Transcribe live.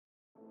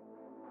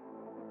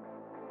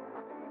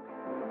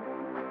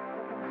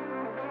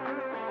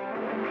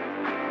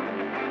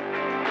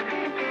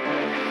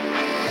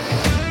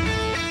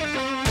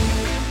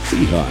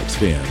Seahawks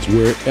fans,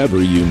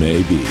 wherever you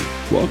may be.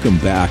 Welcome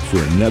back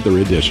for another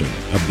edition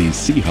of the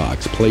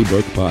Seahawks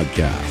Playbook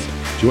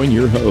Podcast. Join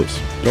your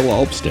host, Bill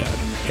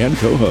Alvstad, and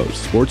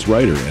co-host, sports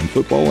writer and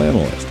football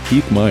analyst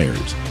Keith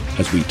Myers,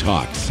 as we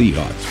talk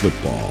Seahawks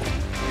football.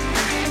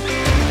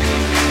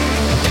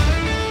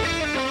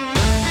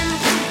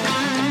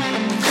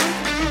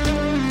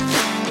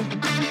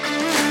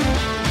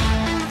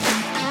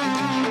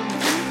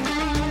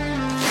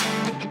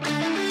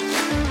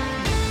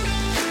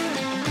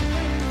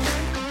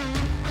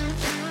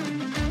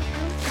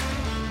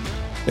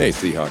 Hey,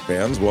 Seahawk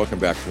fans. Welcome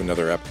back to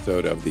another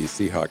episode of the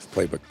Seahawks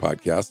Playbook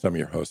Podcast. I'm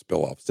your host,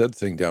 Bill Alvstad,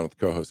 sitting down with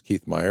co-host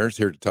Keith Myers,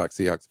 here to talk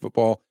Seahawks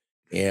football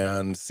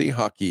and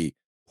Seahawky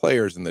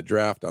players in the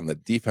draft on the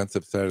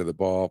defensive side of the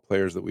ball,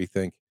 players that we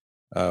think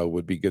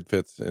would be good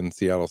fits in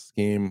Seattle's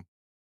scheme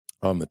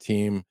on the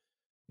team,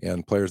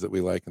 and players that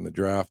we like in the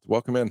draft.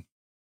 Welcome in.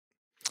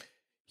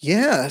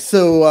 Yeah,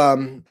 so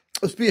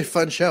this will be a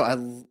fun show.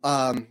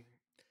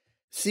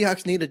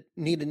 Seahawks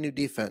need a new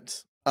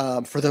defense.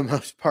 For the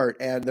most part,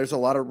 and there's a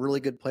lot of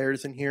really good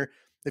players in here.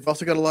 They've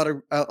also got a lot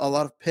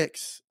of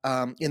picks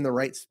in the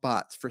right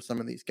spots for some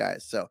of these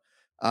guys. So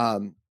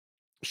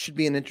should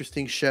be an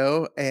interesting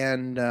show,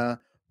 and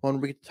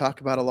one we get to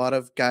talk about a lot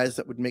of guys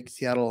that would make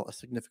Seattle a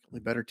significantly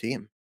better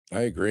team.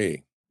 I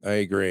agree.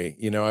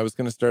 You know, I was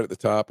going to start at the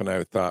top, and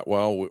I thought,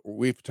 well,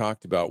 we've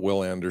talked about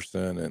Will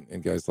Anderson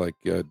and guys like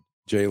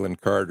Jalen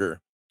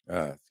Carter,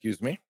 a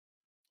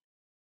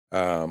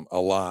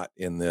lot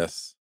in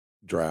this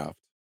draft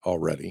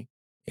already,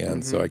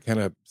 and so I kind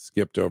of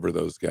skipped over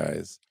those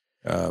guys.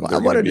 Well, I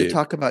wanted to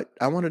talk about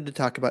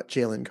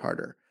Jalen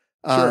Carter.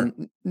 Sure.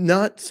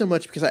 Not so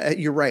much because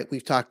you're right,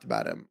 we've talked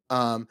about him.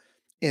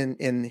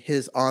 In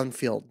his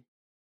on-field,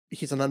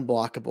 he's an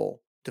unblockable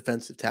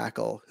defensive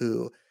tackle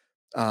who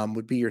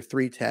would be your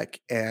 3-tech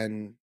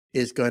and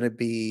is going to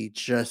be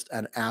just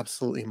an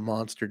absolutely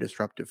monster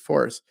disruptive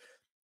force.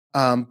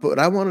 But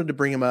I wanted to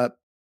bring him up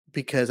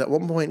because at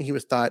one point he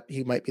was thought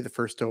he might be the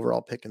first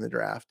overall pick in the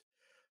draft.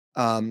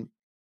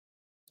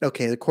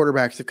 Okay, the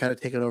quarterbacks have kind of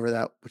taken over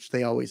that, which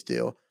they always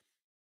do.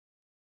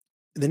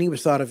 And then he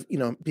was thought of,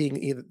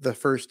 being either the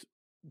first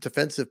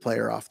defensive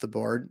player off the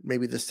board,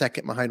 maybe the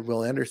second behind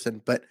Will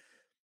Anderson, but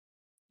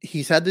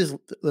he's had the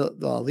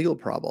legal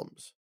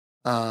problems,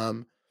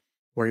 where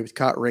he was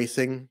caught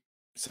racing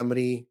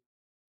somebody,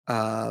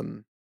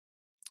 and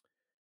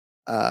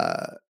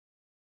there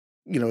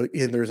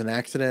was an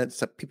accident,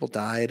 some people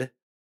died.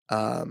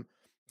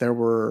 There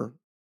were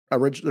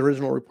the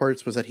original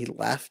reports was that he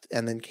left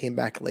and then came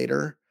back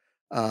later.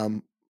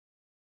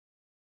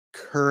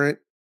 Current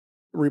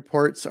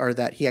reports are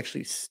that he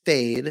actually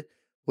stayed,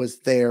 was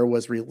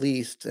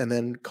released, and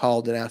then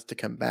called and asked to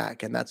come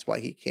back. And that's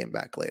why he came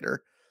back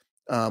later,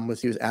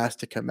 he was asked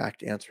to come back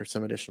to answer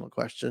some additional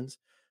questions.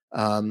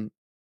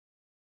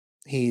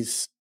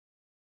 He's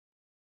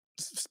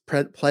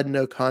pled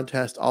no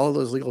contest. All of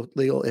those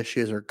legal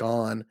issues are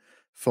gone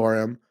for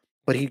him,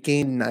 but he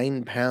gained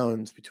 9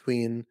 pounds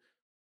between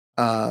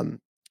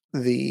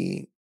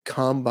the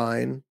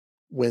combine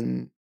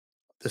when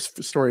this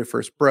story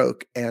first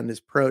broke and his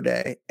pro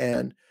day.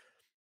 And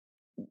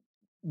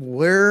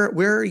where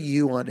are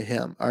you on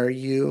him? Are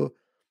you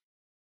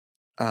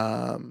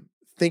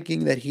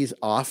thinking that he's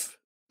off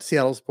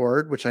Seattle's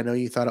board, which I know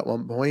you thought at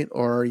one point,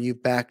 or are you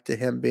back to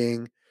him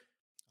being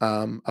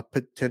a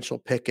potential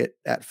pick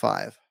at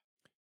 5?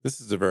 This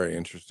is a very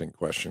interesting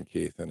question,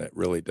 Keith, and it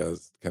really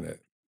does kind of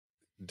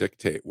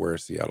dictate where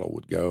Seattle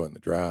would go in the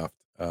draft.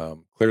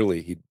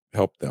 Clearly, he'd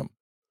help them.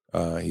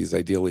 He's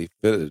ideally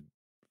fitted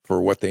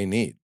for what they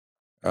need.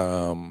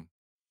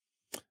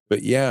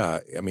 But yeah,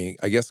 I mean,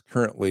 I guess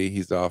currently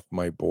he's off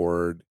my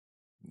board,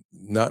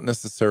 not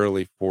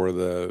necessarily for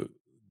the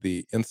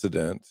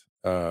incident,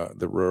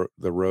 the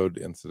road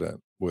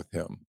incident with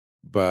him,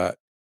 but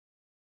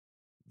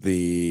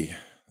the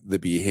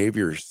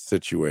behavior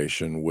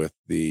situation with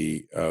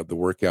the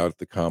workout at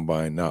the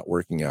combine not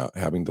working out,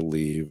 having to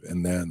leave,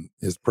 and then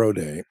his pro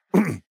day,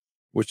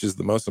 which is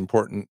the most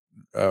important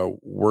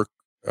work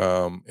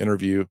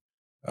interview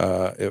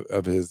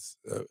of his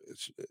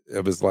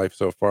life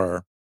so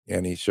far,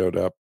 and he showed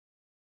up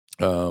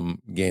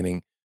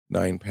gaining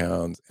 9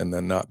 pounds and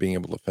then not being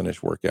able to finish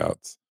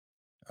workouts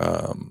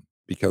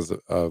because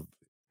of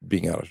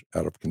being out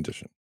of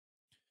condition.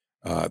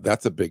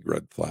 That's a big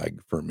red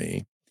flag for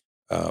me.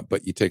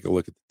 But you take a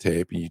look at the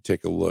tape and you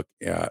take a look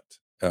at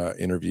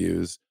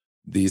interviews.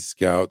 These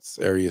scouts,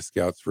 area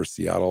scouts for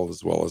Seattle,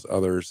 as well as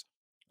others,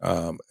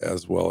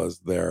 as well as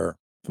their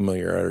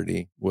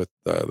familiarity with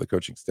the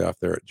coaching staff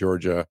there at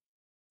Georgia,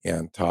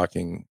 and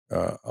talking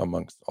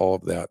amongst all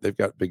of that, they've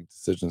got big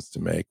decisions to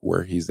make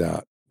where he's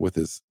at with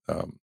his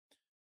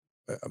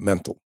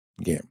mental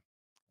game,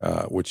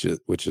 which is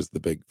the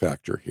big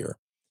factor here.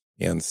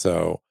 And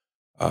so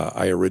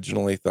I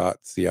originally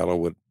thought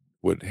Seattle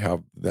would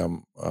have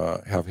them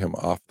have him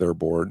off their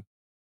board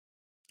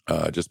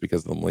just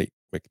because of the Malik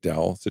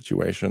McDowell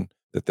situation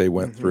that they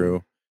went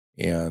through.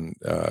 And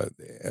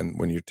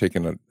when you're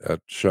taking a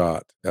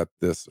shot at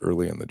this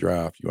early in the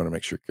draft, you want to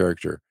make sure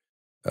character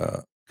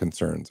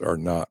concerns are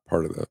not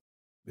part of the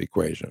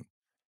equation.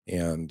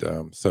 And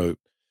so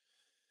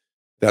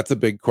that's a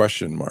big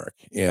question mark.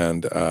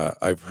 And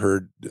I've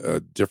heard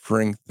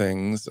differing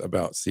things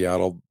about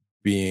Seattle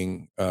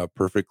being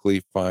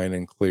perfectly fine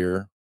and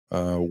clear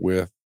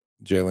with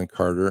Jalen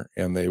Carter,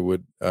 and they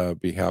would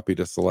be happy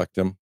to select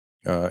him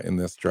in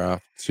this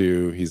draft.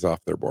 He's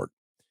off their board.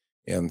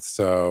 And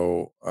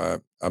so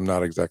I'm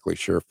not exactly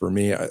sure. For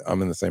me,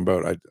 I'm in the same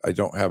boat. I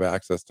don't have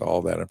access to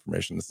all that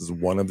information. This is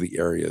one of the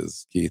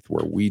areas, Keith,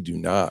 where we do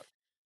not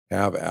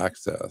have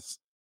access.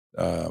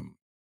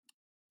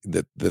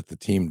 That the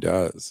team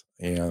does.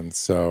 And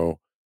so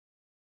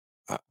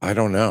I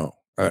don't know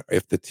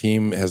if the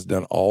team has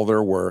done all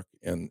their work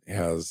and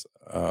has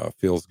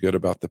feels good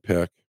about the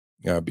pick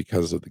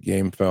because of the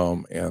game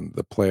film and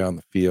the play on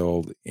the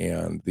field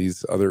and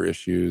these other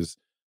issues.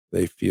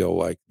 They feel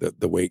like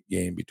the weight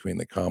gain between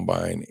the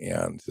combine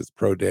and his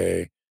pro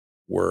day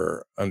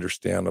were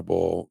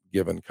understandable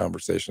given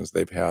conversations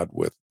they've had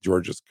with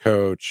Georgia's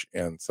coach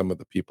and some of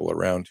the people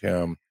around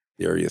him.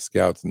 The area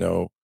scouts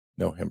know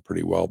him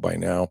pretty well by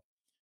now.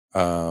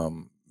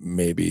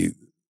 Maybe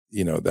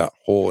that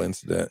whole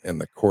incident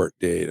and the court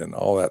date and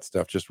all that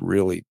stuff just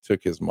really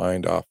took his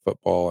mind off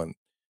football,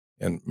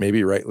 and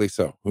maybe rightly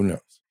so, who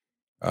knows.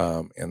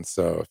 And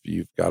so if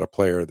you've got a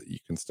player that you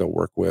can still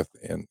work with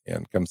and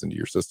comes into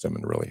your system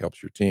and really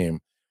helps your team,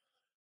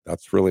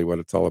 that's really what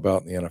it's all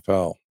about in the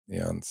NFL.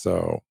 And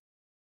so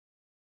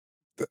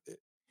th-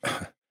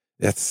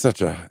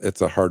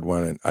 it's a hard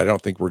one, and I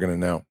don't think we're going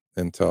to know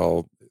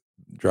until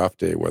draft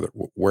day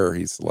where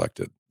he's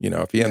selected.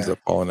 If he ends Yeah. up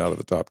falling out of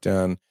the top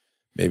 10,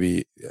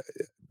 maybe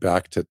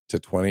back to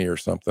 20 or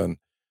something,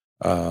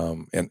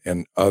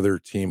 and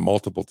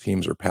multiple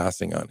teams are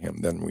passing on him,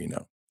 then we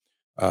know.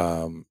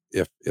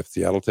 If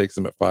Seattle takes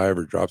him at 5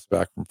 or drops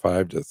back from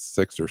 5 to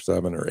 6 or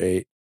 7 or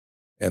 8,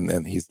 and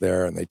then he's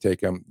there and they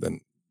take him,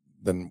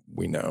 then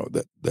we know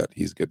that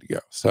he's good to go.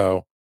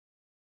 So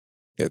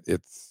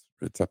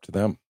it's up to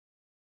them.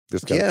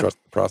 Just got to Yeah.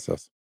 trust the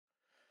process.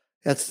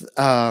 That's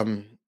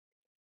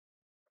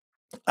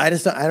I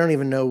don't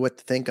even know what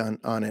to think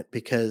on it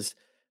because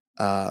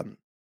um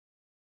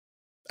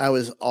I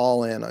was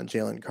all in on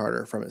Jalen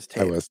Carter from his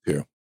I tape. was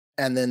too.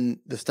 And then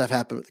the stuff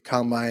happened with the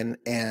combine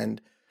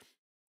and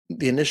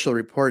the initial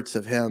reports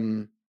of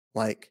him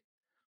like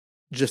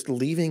just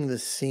leaving the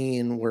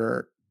scene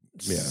where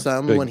Yeah,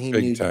 someone big he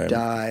big knew time.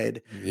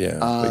 died. Yeah,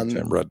 big Um,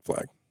 time red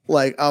flag.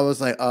 like I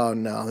was like, oh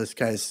no, this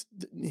guy's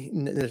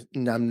there's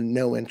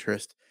no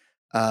interest.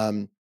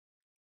 Um,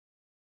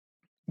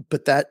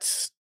 but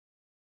that's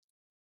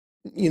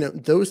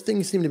those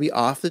things seem to be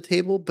off the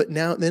table. But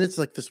now then it's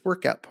like this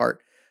workout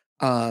part.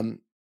 Um,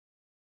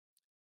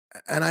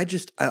 and I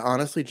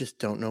honestly just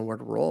don't know where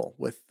to roll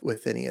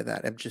with any of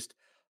that. I'm just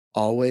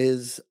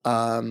always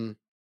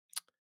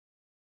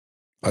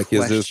Like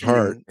is his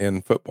heart questioning.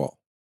 in football.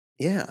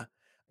 Yeah.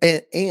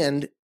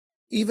 And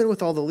even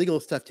with all the legal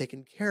stuff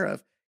taken care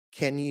of,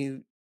 can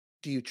you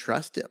do you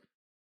trust him?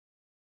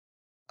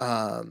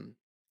 Um,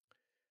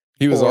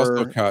 He was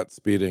also or caught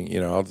speeding.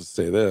 I'll just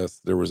say this: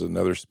 there was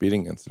another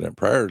speeding incident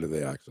prior to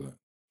the accident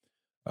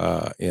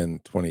in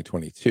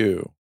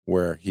 2022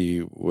 where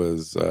he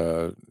was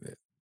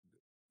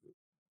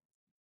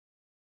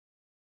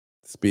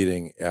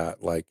speeding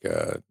at like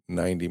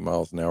 90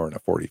 miles an hour in a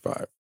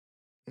 45.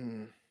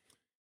 mm,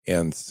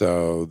 And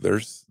so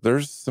there's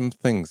some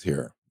things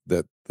here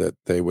that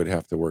they would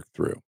have to work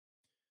through,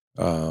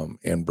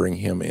 and bring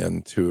him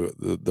into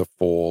the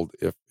fold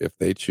if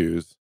they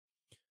choose.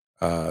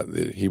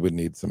 That he would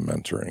need some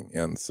mentoring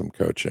and some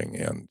coaching,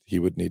 and he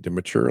would need to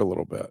mature a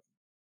little bit.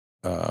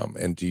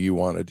 And do you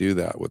want to do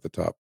that with the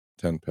top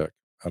 10 pick?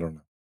 I don't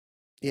know.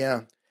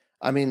 yeah.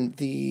 I mean,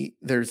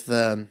 there is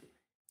the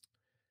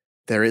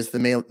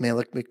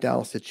Malik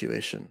McDowell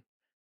situation,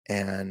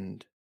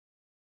 and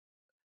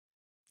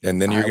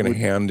And then you're I going to would.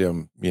 hand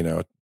him,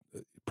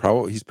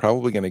 he's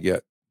probably going to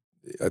get,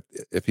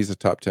 if he's a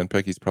top 10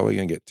 pick, he's probably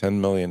going to get $10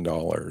 million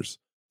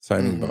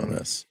signing Mhm.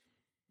 bonus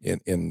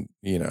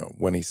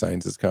when he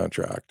signs his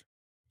contract.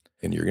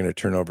 And you're going to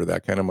turn over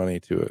that kind of money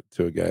to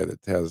a guy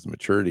that has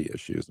maturity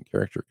issues and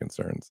character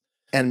concerns.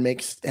 And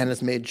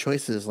has made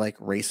choices like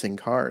racing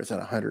cars at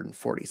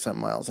 140 some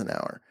miles an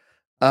hour.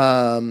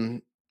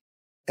 Um,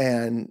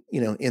 and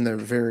in the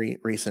very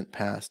recent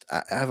past,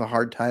 I have a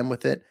hard time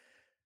with it,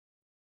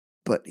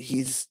 but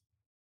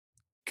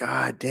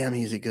god damn,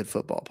 he's a good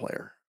football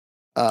player.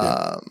 Yeah.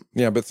 Um,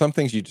 Yeah, but some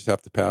things you just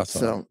have to pass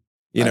on. so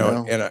I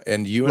know.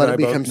 And you and Let I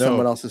it both become know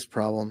someone else's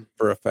problem.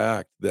 for a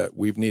fact that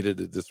we've needed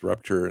a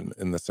disruptor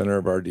in the center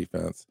of our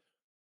defense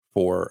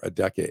for a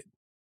decade,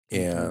 Mhm.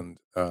 and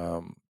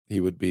he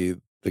would be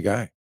the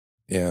guy.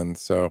 And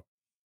so,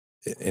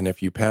 and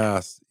if you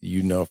pass,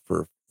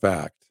 for a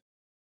fact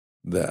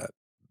that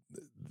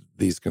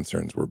these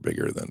concerns were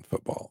bigger than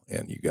football,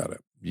 and you gotta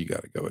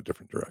go a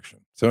different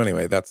direction. So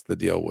anyway, that's the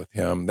deal with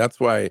him. That's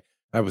why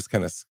I was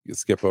kind of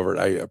skip over it.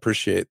 I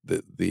appreciate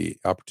the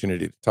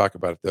opportunity to talk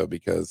about it though,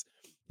 because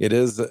it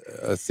is a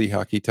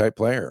Seahawky type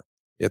player.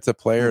 It's a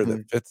player that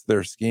Mhm. fits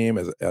their scheme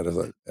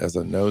as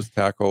a nose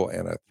tackle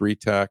and a three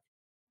tech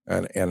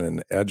and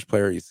an edge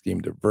player. He's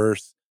scheme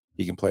diverse.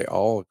 He can play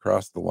all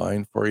across the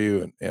line for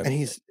you, And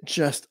he's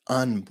just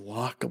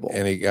unblockable.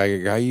 and a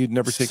guy you'd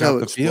never take So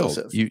off the field.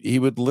 explosive. He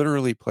would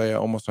literally play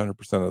almost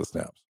 100% of the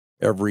snaps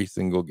every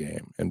single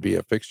game and be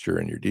a fixture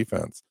in your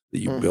defense that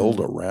you build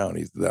Mhm. around.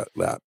 He's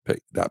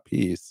that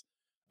piece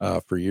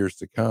for years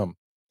to come.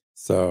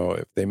 So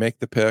if they make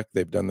the pick,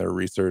 they've done their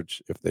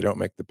research. If they don't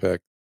make the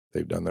pick,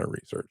 they've done their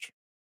research.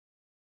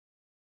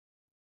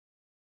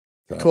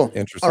 So Cool.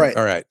 interesting. Alright.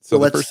 All right. So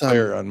Well, the let's, first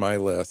player on my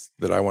list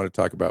that I want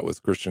to talk about was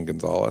Christian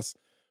Gonzalez.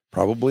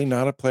 Probably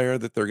not a player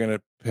that they're going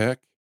to pick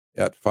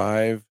at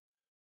 5,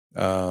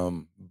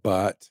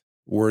 but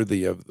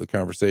worthy of the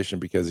conversation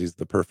because he's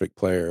the perfect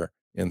player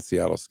in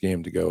Seattle's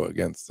scheme to go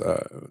against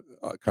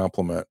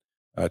complement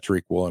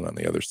Tariq Woolen on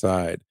the other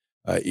side.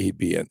 He'd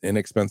be an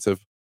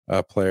inexpensive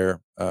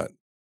player.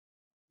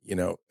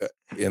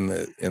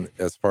 In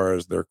as far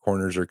as their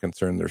corners are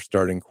concerned, they're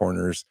starting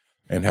corners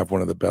and have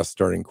one of the best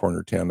starting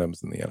corner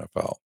tandems in the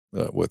NFL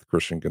with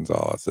Christian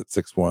Gonzalez at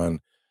 6'1",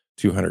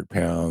 200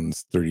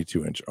 pounds,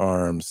 32-inch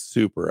arms,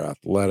 super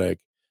athletic,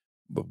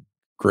 b-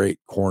 great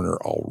corner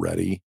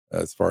already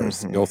as far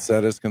as mhm. skill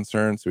set is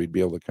concerned. So he'd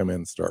be able to come in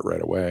and start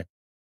right away.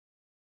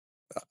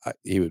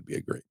 He would be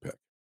a great pick.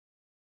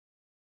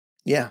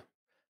 Yeah.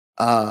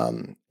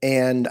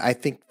 And I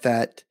think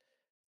that,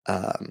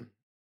 um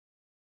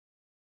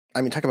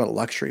I mean, talk about a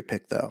luxury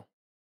pick, though.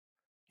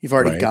 Right, You've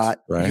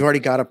right. already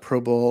got a Pro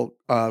Bowl,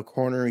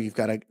 corner, you've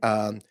got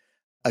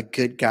a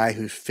good guy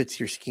who fits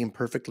your scheme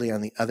perfectly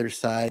on the other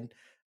side,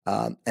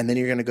 and then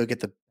you're gonna go get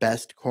the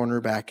best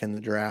cornerback in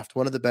the draft,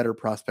 one of the better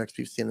prospects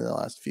we've seen in the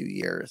last few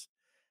years,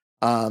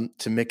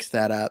 to mix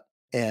that up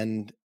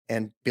and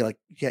be like,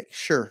 "Yeah,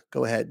 sure,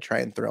 go ahead, try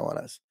and throw on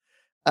us."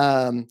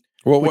 Um,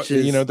 Well, which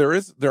is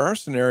there are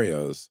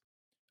scenarios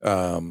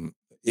um,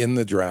 in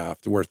the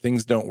draft where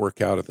things don't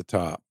work out at the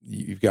top.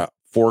 You've got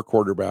 3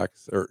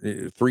 quarterbacks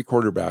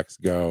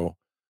go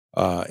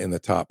in the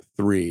top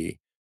 3,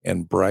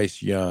 and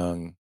Bryce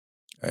Young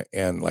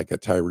and like a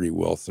Tyree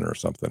Wilson or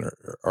something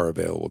are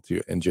available to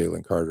you, and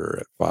Jalen Carter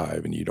at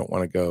 5, and you don't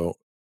want to go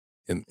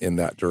in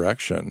that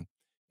direction.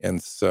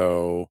 And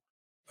so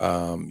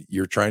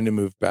you're trying to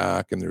move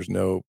back, and there's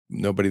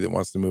nobody that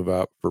wants to move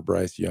up for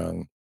Bryce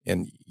Young,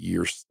 and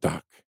you're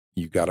stuck.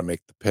 You got to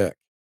make the pick.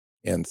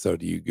 And so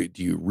do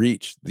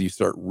you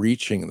start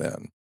reaching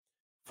then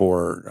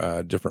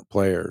for different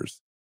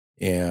players?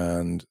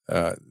 And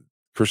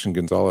Christian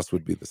Gonzalez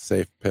would be the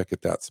safe pick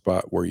at that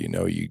spot where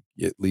you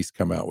at least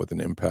come out with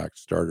an impact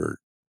starter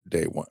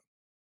day one.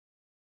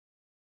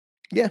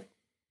 yeah,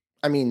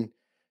 I mean,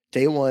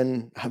 day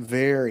 1, a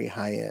very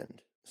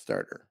high-end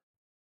starter.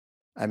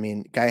 I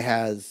mean,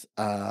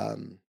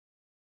 the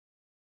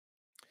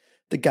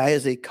guy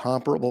is a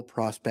comparable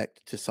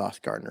prospect to Sauce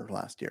Gardner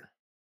last year.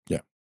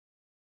 Yeah,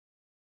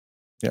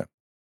 yeah.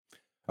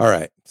 All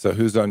right. So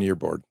who's on your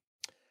board?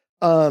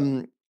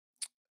 Um,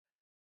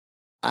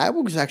 I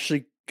was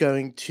actually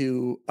going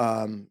to,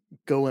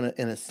 go in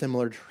a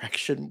similar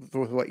direction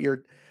with what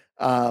you're,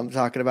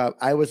 talking about.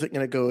 I wasn't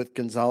gonna go with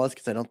Gonzalez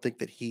because I don't think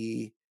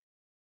he's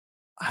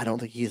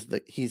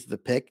the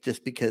pick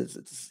just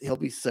because he'll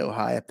be so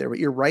high up there, but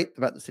you're right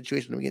about the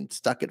situation of getting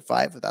stuck at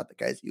 5 without the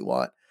guys you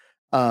want.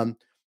 Um,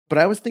 but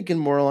I was thinking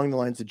more along the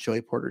lines of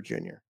Joey Porter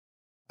Jr.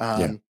 Yeah,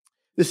 Um,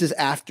 this is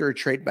after a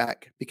trade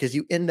back because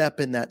you end up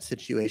in that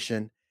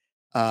situation,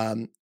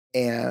 um,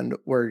 and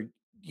where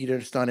you're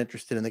just not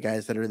interested in the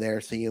guys that are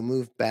there, so you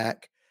move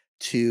back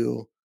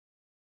to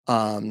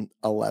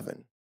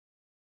 11,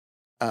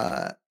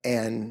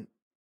 and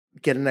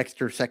get an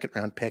extra second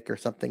round pick or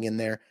something in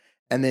there,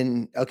 and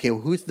then okay, well,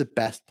 who's the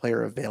best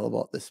player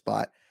available at this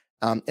spot?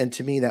 And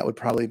to me, that would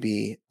probably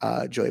be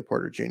Joey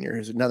Porter Jr.,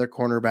 who's another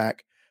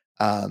cornerback.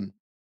 Um,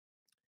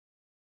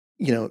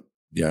 you know,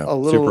 yeah. a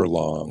Super little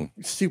long.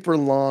 super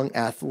long,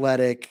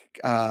 athletic,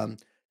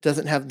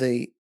 doesn't have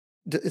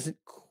isn't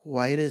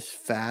quite as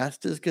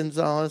fast as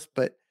Gonzalez,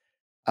 but,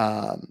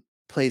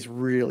 plays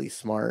really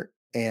smart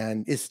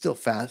and is still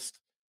fast.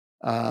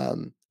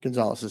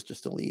 Gonzalez is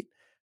just elite,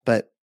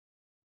 but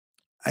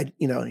to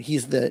me,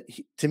 he's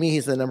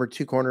the number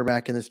 2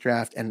 cornerback in this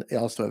draft and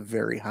also a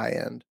very high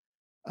end,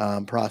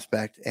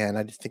 prospect, and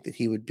I just think that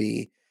he would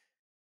be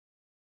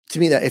to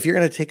me, that if you're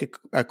gonna take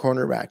a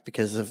cornerback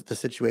because of the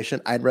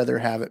situation, I'd rather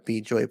have it be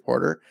Joey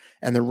Porter,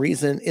 and the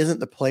reason isn't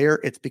the player,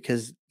 it's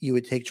because you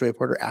would take Joey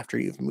Porter after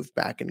you've moved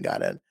back and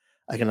got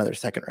like, another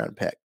second round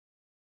pick,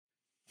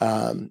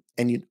 and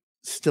you'd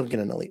still get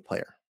an elite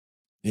player.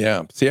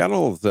 Yeah,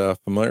 Seattle's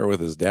familiar with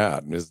his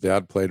dad. His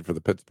dad played for the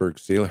Pittsburgh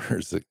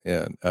Steelers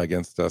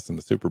against us in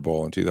the Super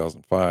Bowl in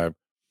 2005.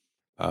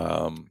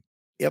 Um,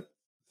 Yep.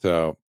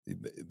 so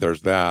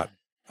there's that.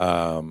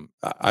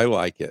 I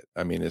like it.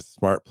 I mean, he's a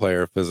smart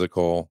player,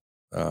 physical,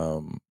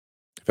 um,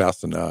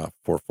 fast enough,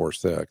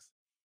 4.46,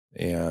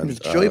 and Was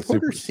Joey Porter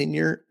super.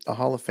 Sr. a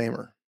Hall of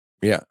Famer?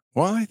 Yeah.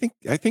 Well, I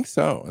think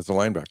so as a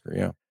linebacker.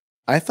 Yeah.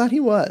 I thought he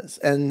was,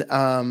 and,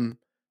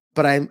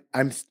 but I'm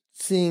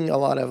seeing a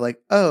lot of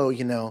like, "Oh,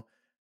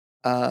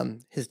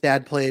 His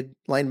dad played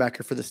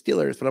linebacker for the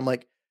Steelers, but I'm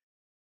like,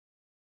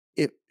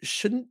 it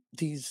shouldn't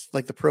these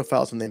like the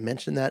profiles when they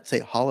mention that say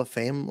Hall of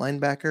Fame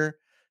linebacker?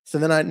 So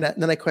then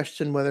I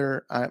question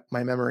whether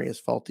my memory is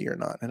faulty or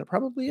not, and it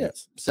probably Yeah.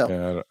 is. So,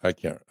 Yeah, I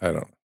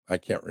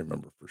can't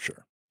remember for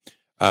sure.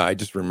 I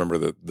just remember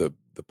the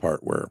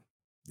part where,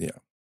 yeah,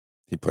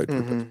 he played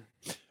for Pittsburgh.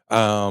 mhm,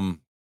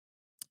 Um,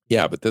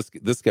 yeah, but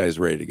this guy's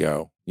ready to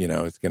go. He's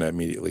going to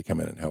immediately come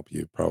in and help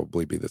you.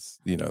 Probably be the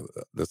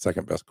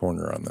second best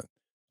corner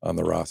on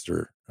the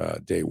roster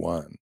day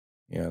one,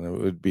 and it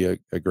would be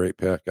a great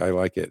pick. I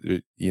like it.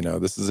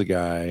 This is a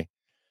guy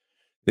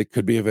that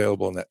could be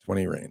available in that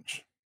 20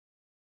 range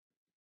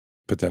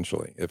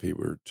potentially if he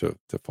were to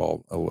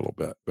fall a little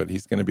bit, but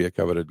he's going to be a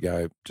coveted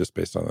guy just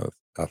based on the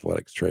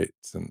athletics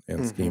traits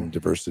and scheme mhm.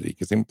 diversity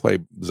because he can play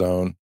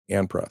zone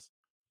and press.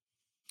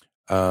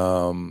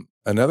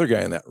 Another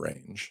guy in that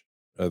range,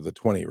 the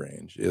 20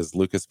 range, is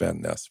Lucas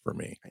Van Ness for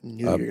me. I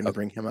knew you Um, were gonna a,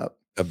 bring him up.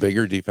 a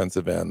bigger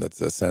defensive end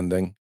that's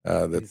ascending,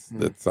 Mhm.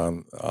 that's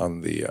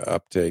on the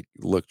uptake.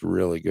 Looked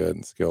really good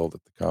and skilled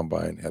at the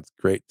combine. Had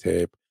great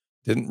tape.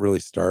 Didn't really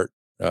start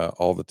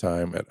all the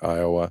time at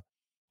Iowa,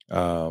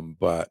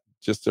 but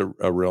just a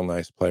real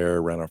nice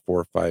player. Ran a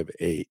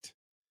 4.58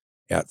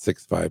 at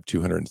 6'5",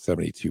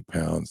 272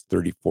 pounds,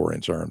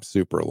 34-inch arms,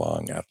 super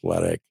long,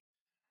 athletic.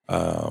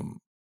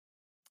 Um,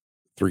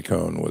 Three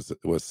cone was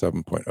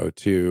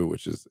 7.02,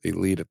 which is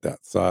elite at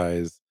that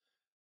size.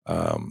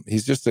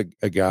 He's just a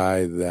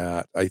guy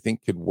that I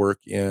think could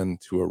work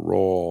into a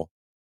role.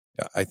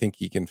 I think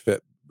he can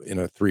fit in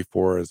a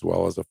 3-4 as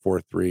well as a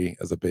 4-3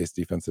 as a base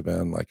defensive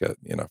end, like a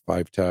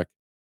 5 tech.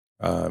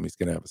 He's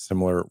going to have a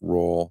similar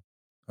role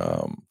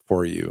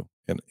for you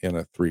in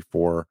a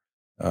 3-4,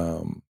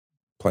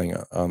 playing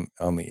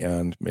on the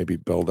end. Maybe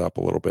build up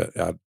a little bit,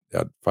 add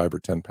 5 or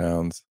 10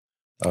 pounds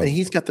And of.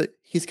 he's got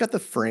the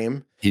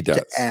frame He to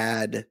does.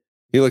 add.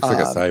 He looks like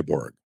a Um,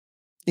 cyborg.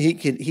 he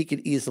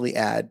could easily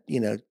add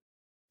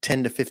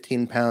 10 to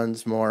 15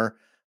 pounds more,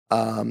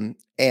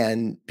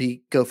 and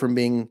go from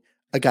being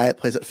a guy that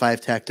plays at 5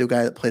 tech to a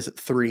guy that plays at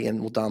 3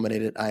 and will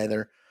dominate it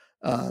either.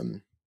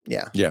 Um,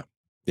 yeah. Yeah,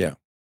 yeah,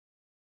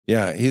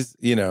 yeah.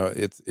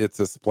 It's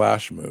a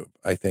splash move.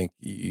 I think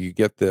you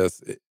get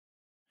this.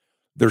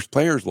 There's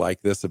players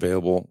like this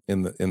available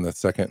in the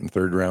second and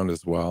third round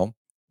as well.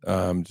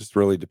 Just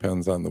really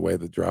depends on the way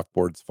the draft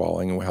board's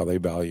falling and how they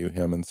value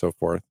him and so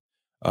forth.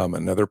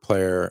 Another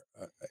player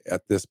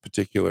at this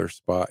particular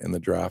spot in the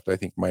draft, I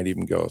think might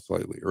even go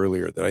slightly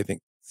earlier that I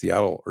think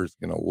Seattle is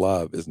going to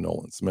love is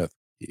Nolan Smith.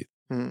 Keith.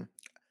 Mm, Is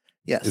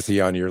yes. he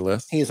on your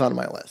list? He's on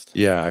my list.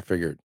 Yeah, I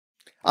figured.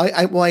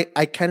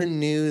 I kinda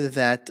knew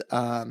that,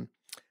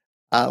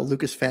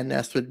 Lucas Van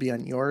Ness would be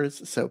on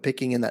yours, so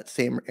picking in that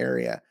same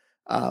area,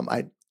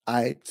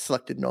 I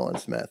selected Nolan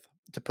Smith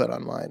to put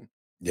on mine.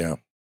 Yeah.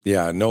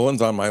 Yeah,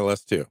 Nolan's on my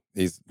list too.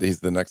 He's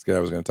the next guy I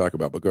was gonna talk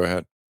about, but go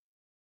ahead.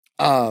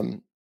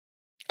 Um,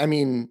 I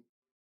mean,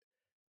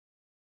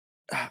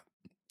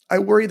 I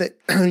worry that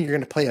you're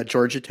gonna play a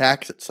Georgia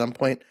tax at some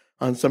point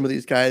on some of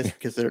these guys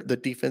because the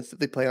defense that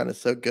they play on is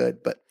so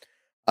good, but,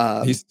 He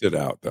um, stood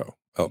out though.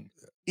 Oh,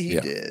 he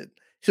yeah. did.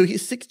 So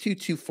he's 6'2",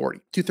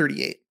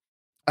 238.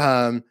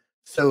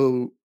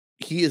 So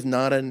he is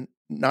not the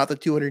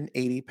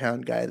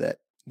 280-pound guy that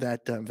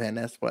Van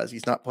Ness was.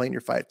 He's not playing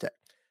your 5 tech.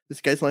 This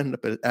guy's lining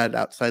up at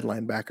outside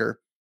linebacker.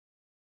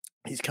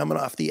 He's coming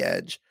off the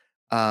edge.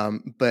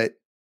 But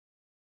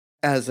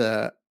as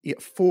a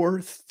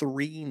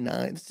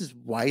 4.39, this is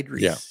wide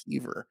Yeah.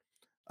 receiver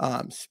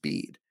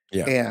speed.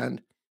 Yeah.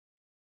 And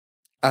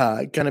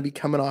gonna be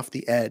coming off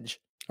the edge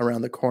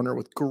around the corner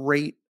with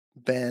great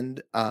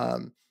bend.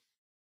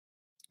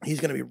 He's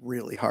gonna be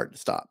really hard to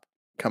stop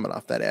coming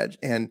off that edge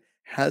and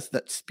has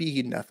that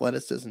speed and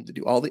athleticism to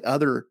do all the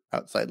other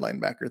outside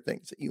linebacker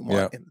things that you want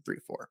Yeah. in the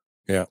 3-4.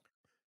 Yeah.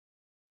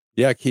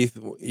 Yeah, Keith,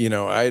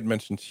 I had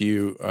mentioned to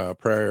you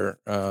prior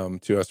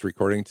to us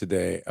recording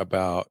today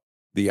about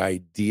the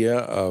idea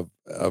of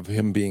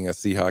him being a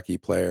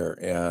Seahawky player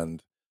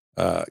and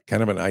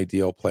kind of an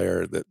ideal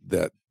player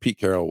that Pete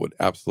Carroll would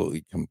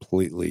absolutely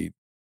completely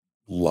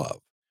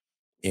love.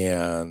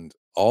 And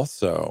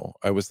also,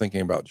 I was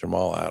thinking about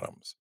Jamal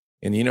Adams,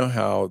 and you know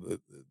how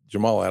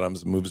Jamal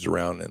Adams moves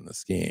around in the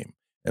scheme,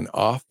 and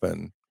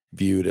often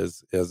viewed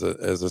as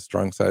a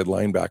strong side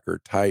linebacker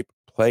type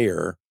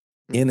player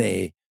in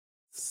Mhm.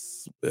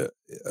 s- uh,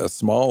 a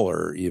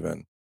smaller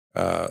even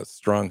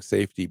strong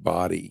safety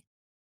body.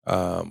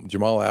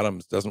 Jamal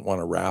Adams doesn't want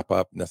to wrap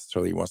up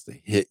necessarily. He wants to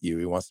hit you.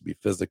 He wants to be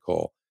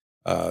physical.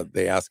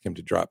 They ask him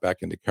to drop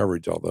back into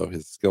coverage, although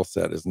his skill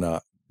set is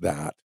not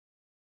that.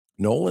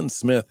 Nolan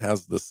Smith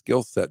has the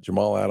skill set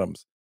Jamal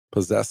Adams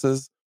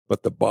possesses,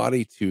 but the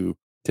body to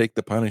take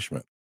the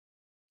punishment.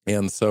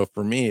 And so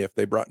for me, if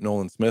they brought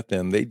Nolan Smith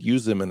in, they'd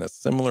use him in a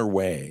similar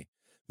way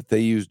that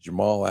they used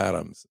Jamal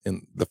Adams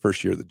in the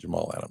first year that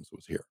Jamal Adams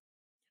was here,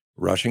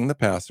 rushing the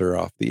passer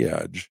off the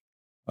edge,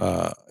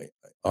 uh,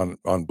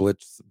 on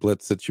blitz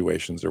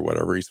situations or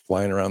whatever. He's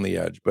flying around the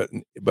edge, but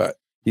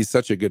he's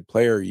such a good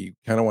player, you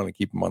kind of want to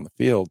keep him on the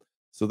field.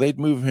 So they'd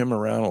move him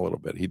around a little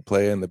bit. He'd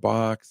play in the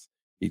box.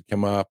 He'd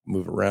come up,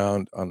 move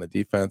around on the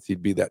defense.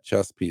 He'd be that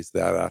chess piece,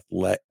 that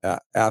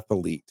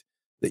athlete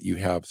that you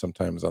have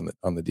sometimes on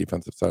the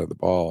defensive side of the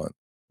ball.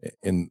 And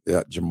in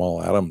that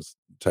Jamal Adams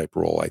type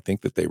role, I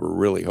think that they were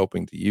really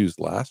hoping to use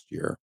last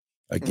year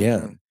Mhm.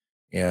 again.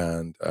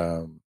 And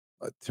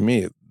to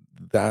me,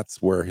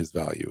 that's where his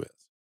value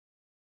is.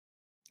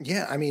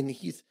 Yeah, I mean,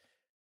 he's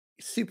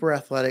super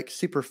athletic,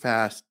 super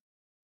fast,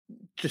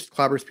 just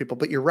clobbers people,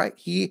 but you're right.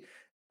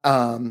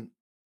 Um,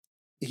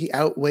 he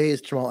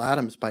outweighs Jamal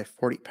Adams by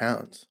 40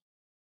 pounds.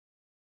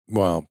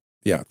 Well,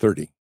 yeah,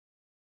 30.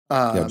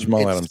 Yeah,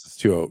 Jamal It's Adams is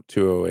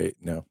 208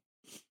 now.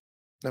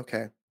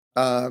 okay.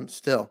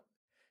 Still,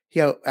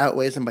 he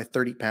outweighs him by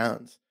 30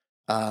 pounds.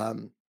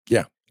 Um,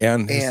 Yeah,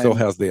 and he still and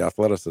has the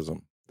athleticism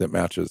that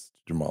matches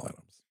Jamal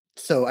Adams.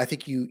 so I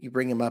think you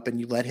bring him up and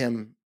you let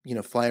him,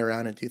 fly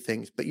around and do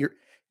things. But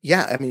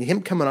yeah, I mean,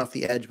 him coming off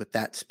the edge with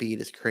that speed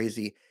is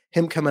crazy.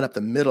 Him coming up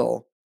the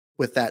middle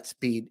with that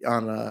speed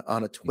on a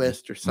Mhm.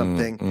 twist or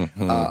something,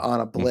 Mhm. on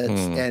a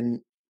blitz, Mhm.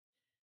 and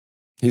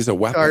He's a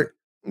guard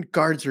weapon.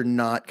 guards are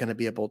not going to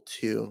be able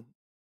to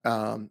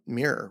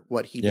mirror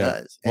what he Yeah.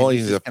 does, and Well,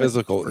 he's just going to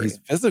be he's free.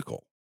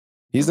 physical.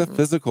 He's a Hmm.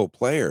 physical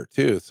player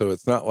too, so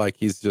it's not like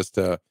he's just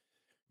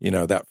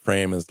that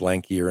frame is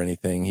lanky or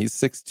anything. He's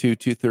 6'2",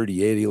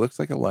 238. He looks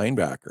like a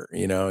linebacker,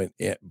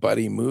 but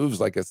he moves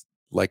like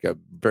a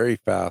very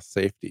fast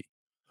safety.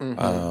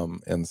 Hmm.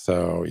 And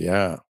so,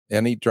 yeah,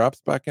 and he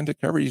drops back into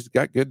coverage. He's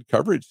got good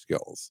coverage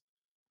skills,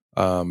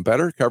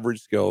 better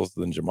coverage skills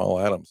than Jamal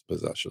Adams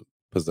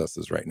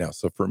possesses right now.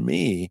 So for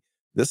me,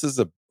 this is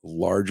a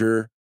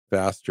larger,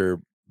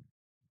 faster,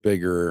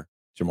 bigger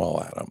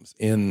Jamal Adams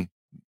in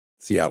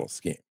Seattle's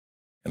scheme.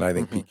 And I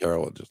think Hmm. Pete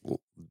Carroll would just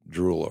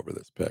drool over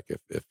this pick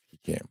if he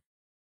came.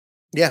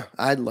 Yeah,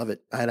 I'd love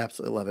it. I'd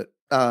absolutely love it.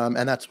 And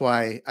that's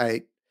why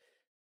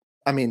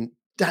I mean,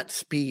 that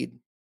speed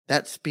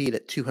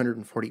at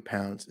 240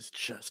 pounds is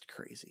just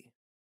crazy.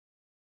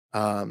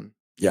 Um,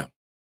 Yeah,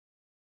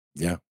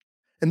 yeah.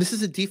 and this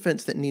is a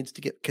defense that needs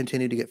to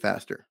continue to get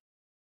faster.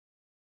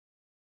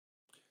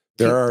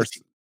 There Team are, the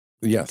s-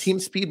 yes, team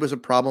speed was a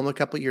problem a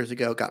couple years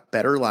ago, got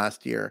better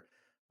last year.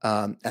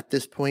 At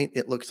this point,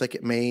 it looks like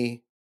it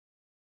may.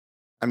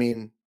 I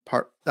mean,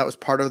 part that was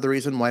part of the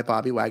reason why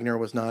Bobby Wagner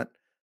was not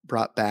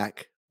brought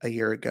back a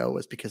year ago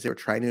was because they were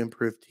trying to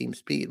improve team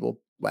speed. Well,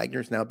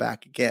 Wagner's now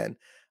back again,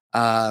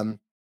 um,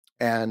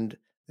 and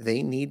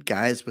they need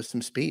guys with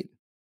some speed.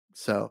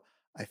 So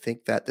I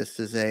think that this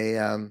is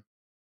a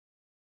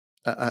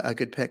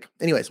good pick.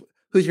 Anyways,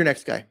 who's your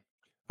next guy?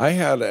 I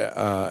had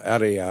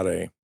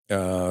Ade,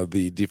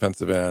 the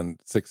defensive end,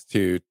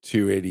 6'2",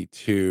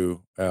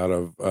 282 out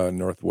of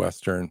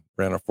Northwestern,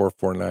 ran a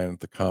 4.49 at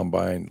the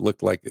combine,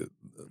 looked like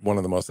one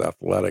of the most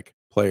athletic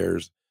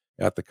players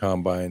at the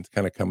combines,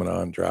 kind of coming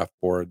on draft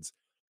boards.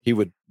 He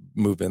would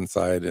move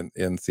inside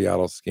in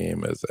Seattle's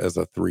scheme as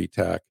a three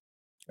tech.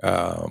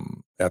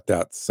 At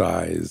that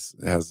size,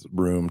 has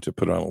room to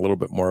put on a little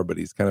bit more, but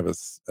he's kind of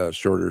a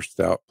shorter,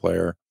 stout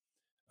player,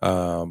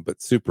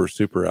 but super,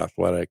 super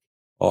athletic.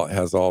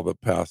 Has all the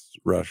pass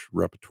rush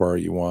repertoire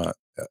you want.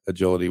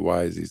 Agility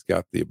wise, he's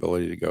got the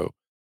ability to go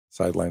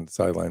sideline to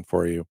sideline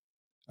for you,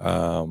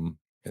 um,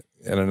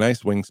 and a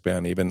nice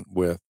wingspan, even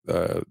with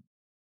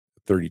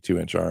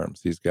 32-inch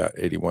arms. He's got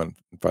 81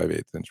 and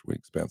 5/8 inch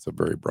wingspan, so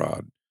very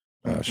broad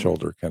Mhm.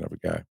 shoulder kind of a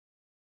guy.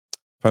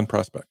 Fun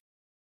prospect.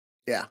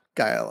 Yeah,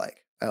 guy I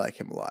like. I like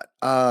him a lot.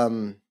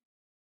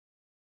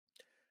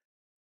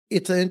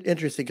 It's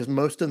interesting because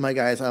most of my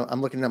guys,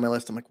 I'm looking at my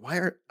list. I'm like,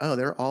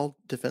 they're all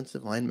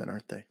defensive linemen,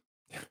 aren't they?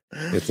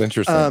 It's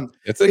interesting. um,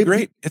 It's a it be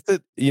great. It's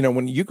a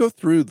when you go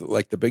through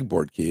like the big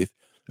board, Keith.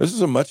 This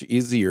is a much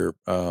easier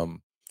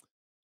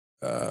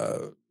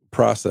uh,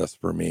 process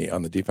for me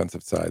on the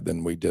defensive side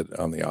than we did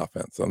on the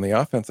offense. On the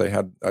offense,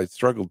 I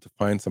struggled to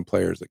find some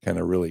players that kind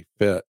of really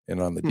fit,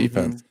 and on the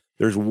defense, Mhm.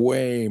 there's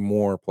way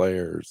more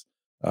players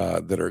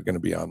that are going to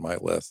be on my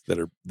list that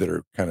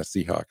are kind of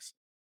Seahawks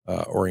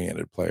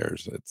oriented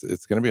players.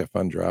 It's going to be a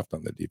fun draft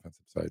on the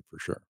defensive side for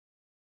sure.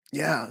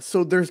 Yeah,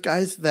 so there's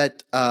guys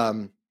that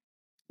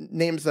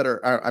names that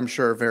I'm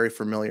sure are very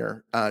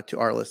familiar to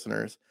our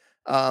listeners,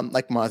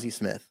 like Mozzie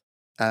Smith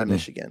out of Mm,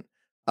 Michigan.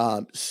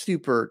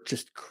 Super,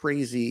 just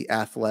crazy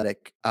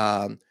athletic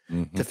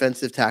hmm.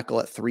 defensive tackle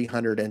at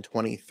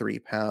 323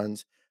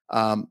 pounds.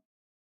 Um,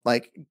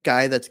 like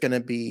guy that's going to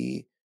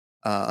be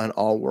an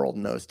all-world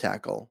nose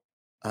tackle,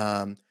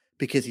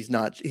 because he's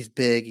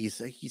big,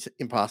 he's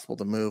impossible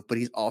to move, but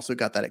he's also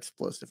got that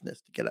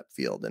explosiveness to get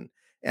upfield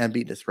and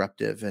be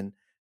disruptive. And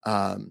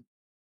um,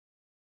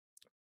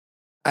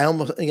 I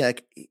almost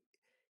like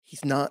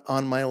he's not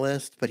on my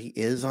list, but he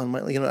is on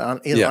my he's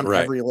Yeah, on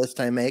right. every list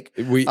I make.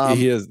 He Um,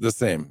 is the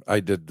same. I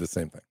did the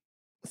same thing.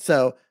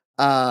 so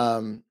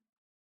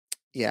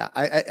yeah,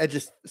 I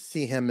just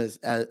see him as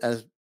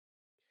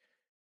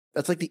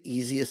that's like the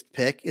easiest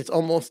pick. It's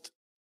almost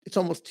it's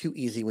almost too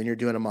easy when you're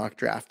doing a mock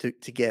draft to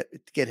get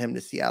him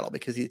to Seattle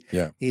because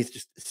Yeah. he's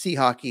just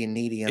Seahawky and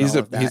needy and all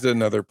of that. He's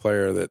another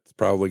player that's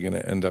probably gonna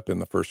end up in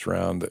the first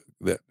round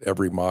that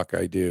every mock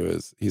I do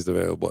is he's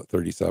available at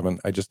 37.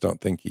 I just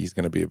don't think he's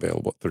gonna be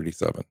available at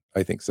 37.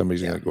 I think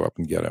somebody's Yeah, gonna go up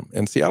and get him,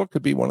 and Seattle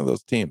could be one of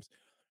those teams.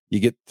 You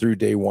get through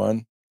day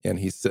 1, and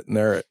he's sitting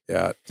there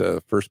at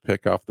first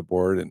pick off the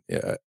board and,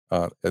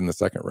 in the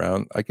second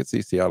round. I could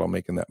see Seattle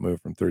making that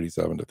move from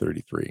 37 to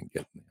 33 and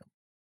getting him.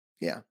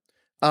 yeah.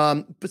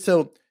 But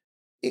so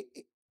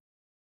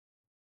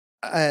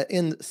I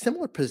in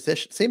similar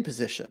position, same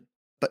position,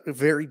 but a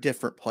very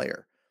different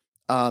player.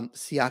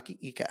 Siaki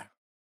Ika,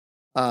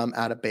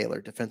 out of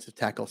Baylor, defensive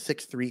tackle,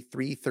 6'3",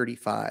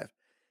 335.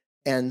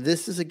 And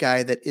this is a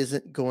guy that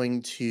isn't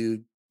going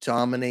to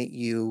dominate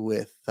you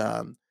with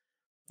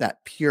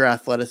that pure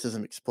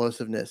athleticism,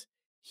 explosiveness.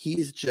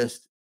 He's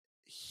just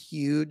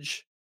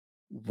huge,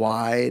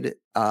 wide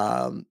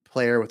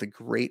player with a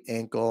great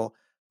ankle,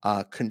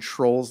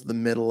 controls the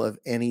middle of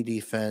any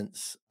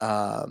defense.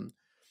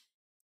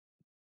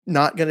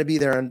 Not gonna be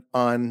there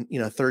on,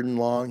 3rd and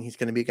long. He's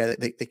gonna be a guy that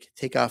they can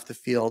take off the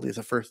field. He's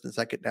a 1st and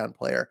 2nd down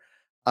player.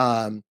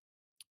 Um,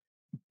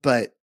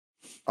 but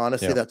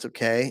honestly, Yeah. that's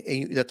okay.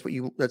 And that's what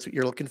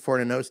you're looking for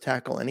in a nose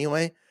tackle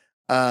anyway.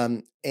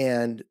 And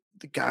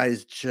the guy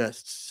is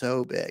just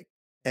so big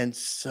and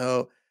he's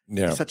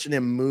Yeah. such an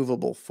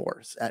immovable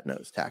force at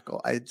nose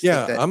tackle. I just think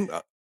Yeah,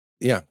 that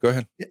yeah, go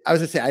ahead. I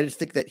was gonna say, I just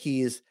think that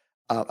he's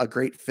a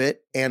great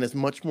fit and is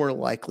much more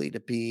likely to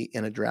be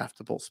in a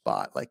draftable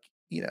spot, like,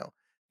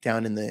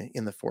 down in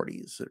the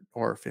 40s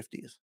or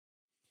 50s.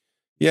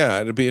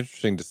 Yeah, it'd be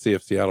interesting to see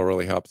if Seattle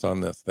really hops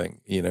on this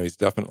thing. He's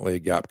definitely a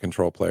gap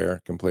control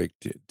player, can play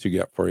two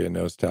gap for you,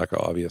 nose tackle,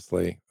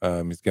 obviously.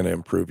 He's going to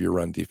improve your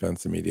run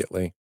defense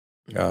immediately.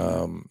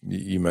 Mhm,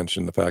 You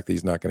mentioned the fact that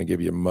he's not going to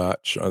give you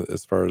much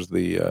as far as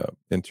the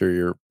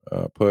interior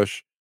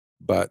push,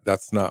 but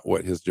that's not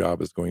what his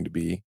job is going to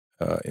be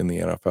in the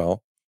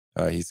NFL.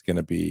 He's going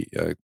to be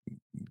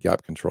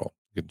gap control,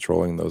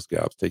 controlling those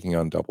gaps, taking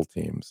on double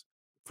teams,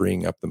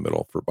 freeing up the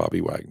middle for Bobby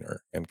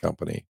Wagner and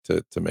company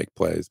to make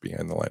plays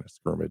behind the line of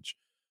scrimmage,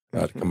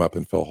 to come mhm. up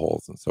and fill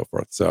holes and so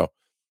forth. So,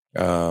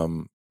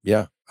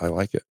 yeah, I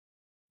like it.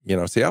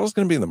 Seattle's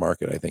going to be in the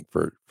market, I think,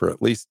 for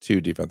at least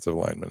two defensive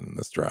linemen in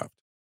this draft,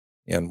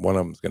 and one of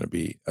them is going to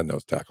be a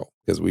nose tackle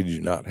because we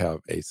do not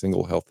have a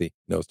single healthy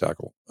nose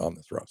tackle on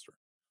this roster.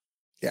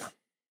 Yeah,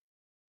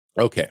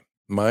 Okay,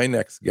 my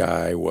next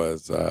guy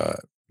was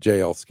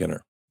J.L.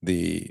 Skinner,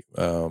 the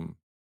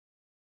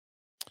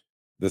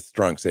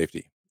strong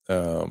safety.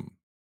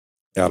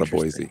 Out of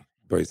interesting.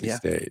 Boise Yeah,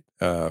 State.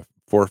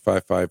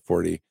 4.55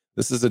 40.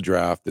 This is a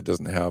draft that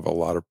doesn't have a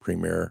lot of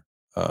premier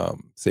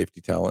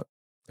safety talent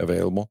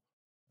available.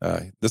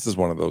 This is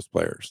one of those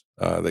players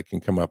that can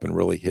come up and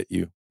really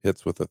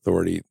hits with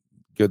authority.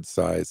 Good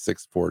size,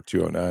 6'4",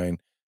 209.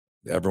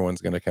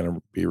 Everyone's going to kind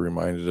of be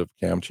reminded of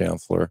Cam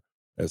Chancellor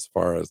as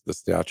far as the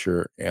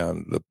stature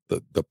and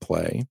the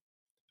play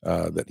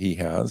that he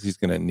has. He's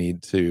going to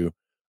need to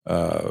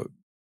uh,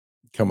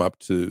 come up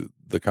to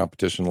the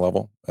competition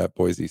level at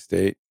Boise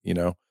State.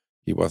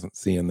 He wasn't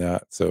seeing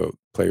that. So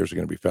players are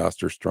going to be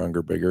faster,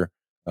 stronger, bigger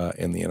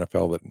in the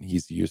NFL than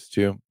he's used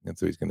to, and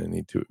so he's going to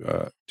need to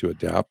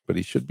adapt. But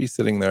he should be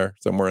sitting there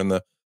somewhere in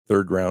the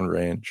third round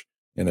range.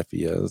 And if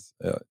he is,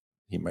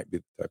 he might be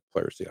the type of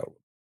player Seattle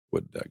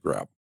would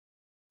grab.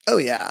 oh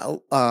yeah,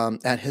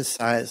 at his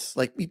size,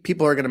 like,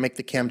 people are gonna make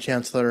the Cam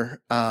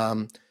Chancellor,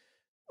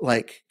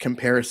 like,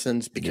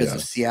 comparisons because of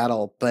Yes,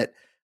 Seattle, but,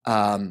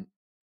 um,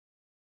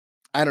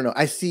 I don't know,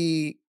 I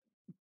see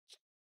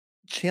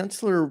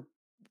Chancellor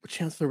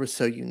Chancellor was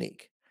so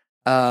unique.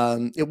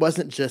 It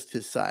wasn't just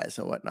his size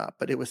and whatnot,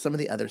 but it was some of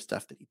the other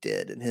stuff that he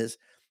did and his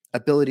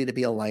ability to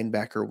be a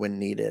linebacker when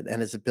needed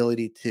and his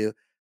ability to,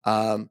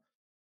 um,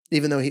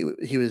 even though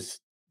he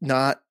was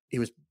not he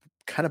was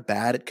kind of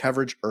bad at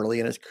coverage early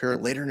in his career.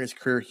 Later in his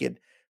career, he had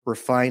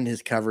refined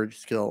his coverage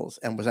skills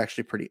and was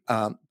actually pretty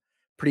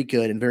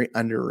good and very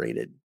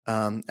underrated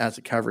as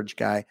a coverage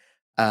guy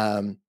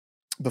um,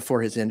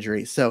 before his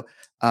injury. So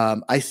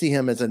I see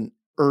him as an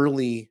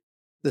early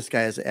this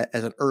guy as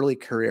an early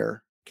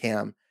career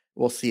Cam.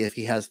 We'll see if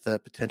he has the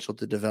potential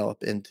to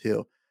develop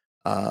into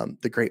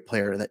the great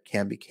player that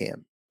Cam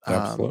became. Um,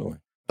 absolutely.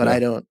 but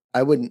Yeah,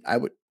 I wouldn't. I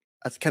would.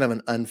 That's kind of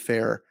an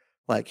unfair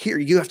like, "Here,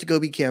 you have to go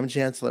be Cam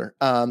Chancellor,"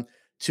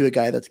 to a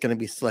guy that's gonna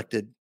be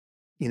selected,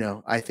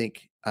 I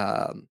think,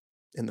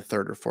 in the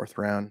 3rd or 4th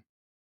round.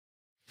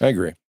 I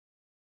agree.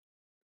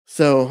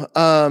 So,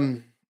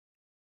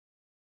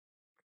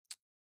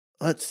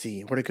 let's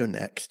see, where to go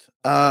next?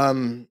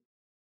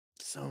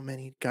 So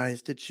many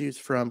guys to choose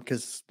from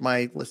because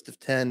my list of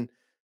 10,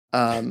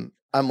 I'm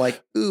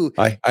like, "Ooh,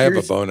 I have a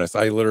here's" bonus.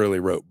 I literally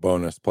wrote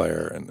bonus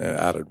player and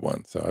added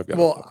one, so I've got a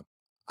well, bonus.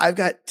 I've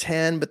got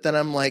 10, but then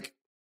I'm like,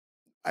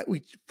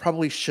 we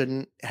probably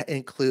shouldn't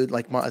include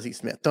like Mozzie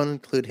Smith. Don't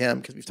include him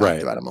because we've talked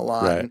Right, about him a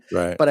lot, right,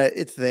 right. but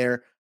it's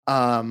there.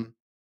 Um,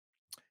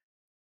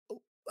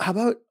 how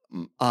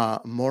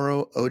about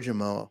Moro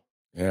Ojomo?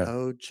 Yeah,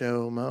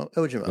 Ojomo?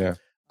 Ojomo. yeah.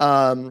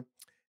 Um,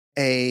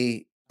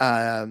 a,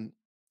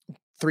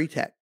 3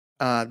 tech,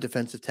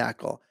 defensive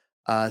tackle,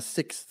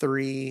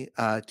 6'3",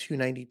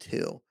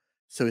 292.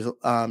 So he's,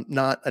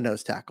 not a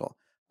nose tackle,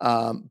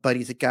 but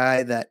he's a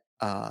guy that,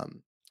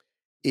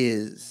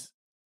 is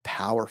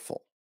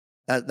powerful.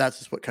 That's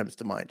just what comes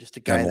to mind, just a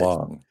And guy that's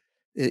long.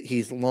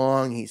 he's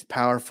long, he's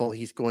powerful,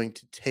 he's going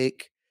to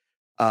take,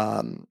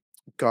 um,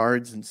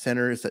 guards and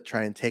centers that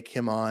try and take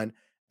him on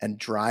and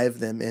drive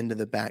them into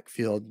the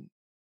backfield,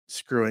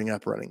 screwing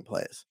up running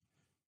plays.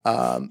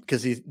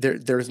 Because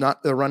there's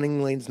not the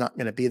running lane's not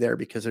gonna be there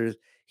because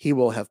he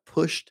will have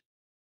pushed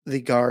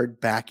the guard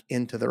back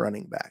into the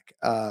running back.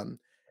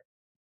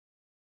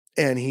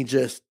 And he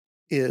just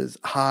is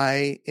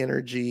high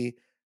energy,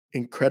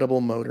 incredible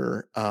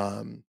motor.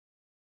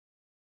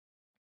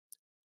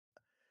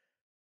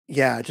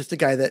 Yeah, just a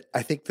guy that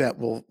I think that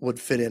would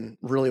fit in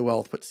really well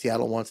with what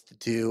Seattle wants to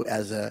do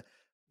as a,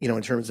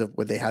 in terms of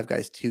would they have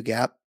guys two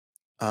gap,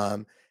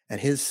 and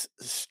his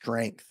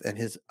strength and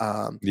his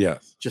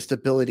Yes. just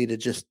ability to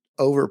just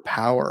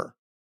overpower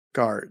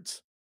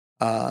guards.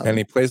 And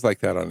he Um, plays like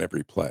that on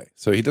every play.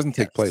 So he doesn't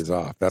take yes, plays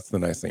off. That's the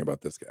nice thing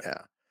about this guy.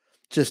 yeah,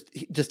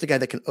 just a guy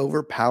that can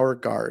overpower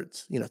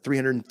guards,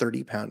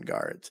 330-pound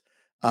guards,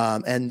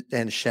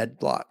 and shed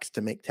blocks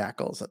to make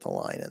tackles at the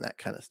line and that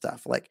kind of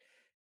stuff. Like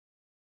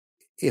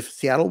if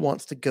Seattle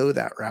wants to go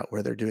that route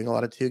where they're doing a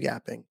lot of two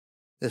gapping,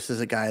 this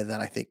is a guy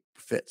that I think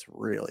fits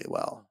really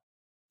well.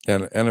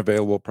 And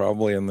available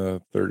probably in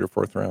the 3rd or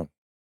 4th round.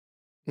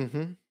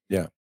 Mhm.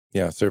 Yeah.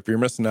 Yeah, so if you're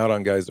missing out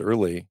on guys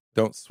early,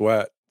 don't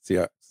sweat,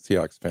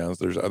 Seahawks fans.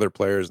 There's other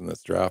players in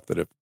this draft that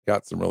have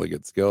got some really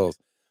good skills.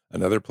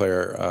 Another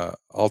player,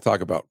 I'll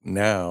talk about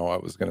now, I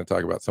was gonna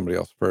talk about somebody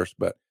else first,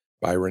 but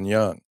Byron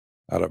Young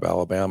out of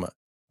Alabama,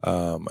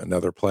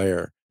 another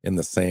player in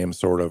the same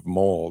sort of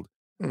mold,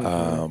 Mhm.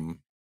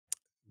 um,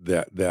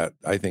 that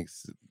I think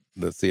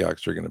the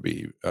Seahawks are going to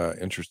be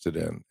interested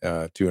in.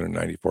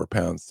 294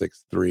 pounds,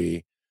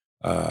 6'3",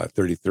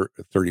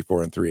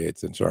 34 and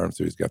 3/8 inch arms.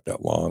 So he's got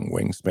that long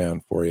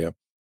wingspan for you.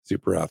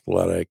 Super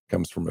athletic,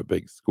 comes from a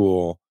big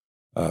school,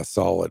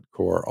 solid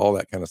core, all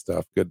that kind of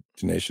stuff. Good,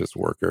 tenacious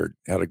worker.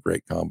 Had a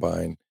great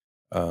combine,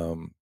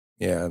 um,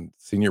 and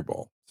Senior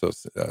Bowl. So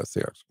Seahawks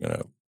are going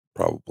to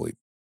probably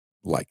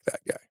like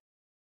that guy.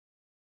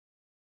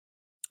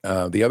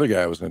 The other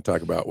guy I was going to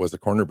talk about was a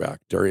cornerback,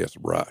 Darius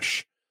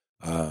Rush.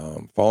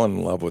 Fallen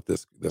in love with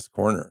this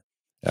corner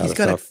out He's of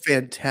got a South.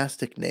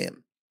 fantastic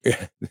name.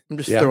 Yeah, I'm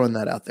just yeah, throwing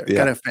that out there. yeah.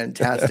 Got a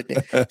fantastic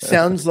name.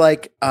 Sounds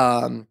like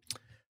a,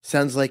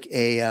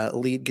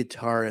 lead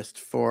guitarist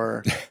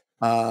for,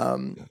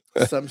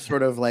 some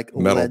sort of, like,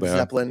 Metal Led band.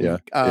 Zeppelin, Yeah,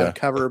 yeah,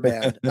 cover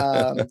band.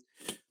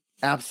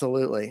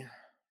 Absolutely.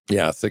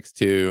 yeah.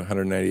 6'2",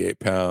 198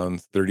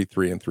 pounds,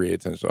 33 and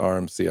 3/8 inch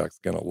arms.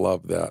 Seahawks gonna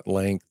love that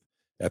length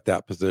at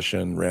that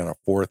position. Ran a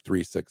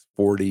 4.36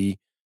 40,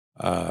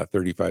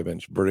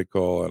 35-inch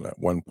vertical and a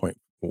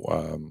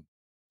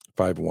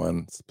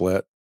 1.51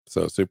 split.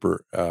 So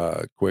super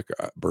quick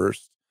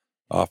burst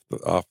off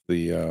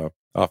the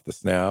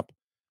snap.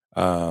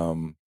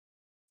 Um,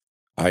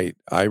 I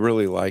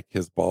really like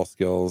his ball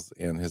skills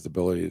and his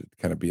ability to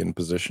kind of be in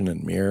position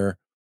and mirror,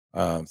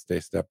 stay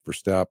step for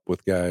step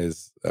with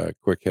guys,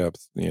 quick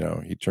hips.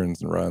 He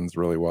turns and runs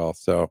really well.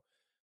 So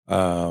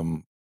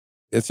um,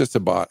 it's just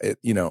about it.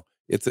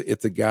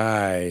 It's a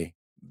guy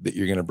that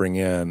you're going to bring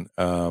in.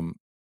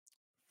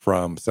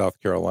 From South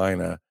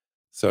Carolina.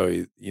 So,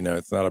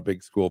 it's not a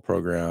big school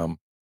program.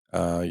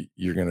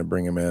 You're going to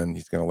bring him in.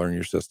 He's going to learn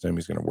your system.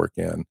 He's going to work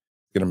in.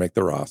 He's going to make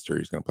the roster.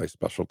 He's going to play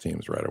special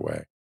teams right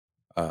away,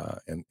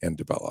 and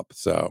develop.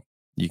 So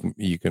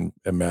you can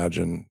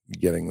imagine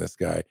getting this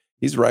guy.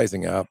 He's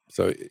rising up.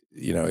 So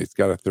he's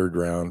got a 3rd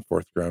round,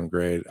 4th round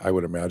grade. I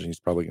would imagine he's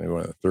probably going to go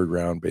in the 3rd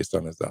round based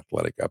on his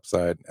athletic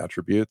upside and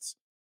attributes,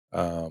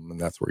 and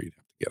that's where you'd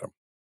have to get him.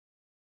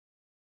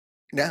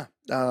 Yeah.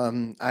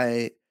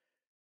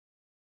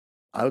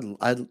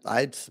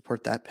 I'd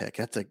support that pick.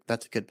 That's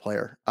a good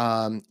player.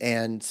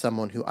 And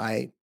someone who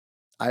I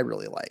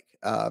really like.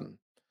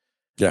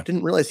 Yeah,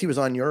 Didn't realize he was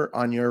on your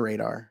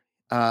radar.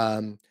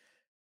 Um,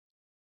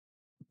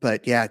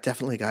 but yeah,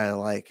 definitely a guy I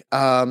like.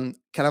 I'm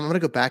gonna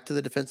go back to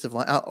the defensive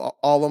line.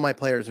 All of my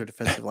players are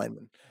defensive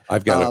linemen.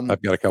 Um,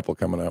 I've got a couple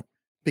coming up.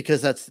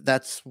 because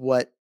that's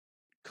what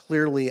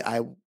clearly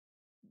I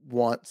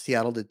want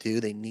Seattle to do.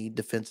 They need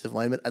defensive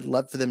linemen. I'd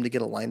love for them to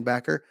get a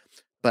linebacker,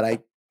 but I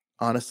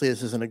honestly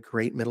this isn't a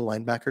great middle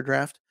linebacker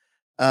draft.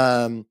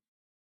 Um,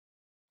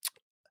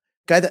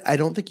 Guy that I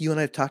don't think you and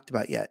I have talked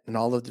about yet in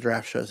all of the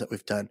draft shows that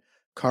we've done,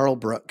 Carl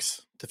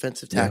Brooks,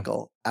 defensive Yeah,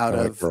 tackle I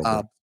like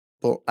Earl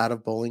Brooks. out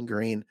of Bowling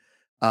Green.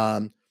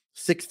 Um,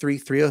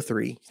 6'3",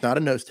 303. He's not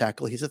a nose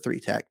tackle, he's a 3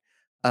 tech.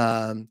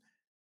 Um,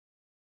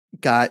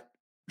 got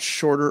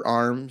shorter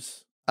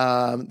arms,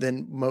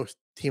 than most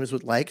teams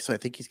would like, so I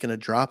think he's gonna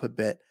drop a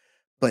bit,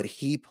 but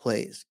he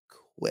plays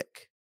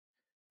quick.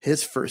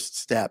 His first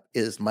step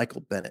is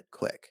Michael Bennett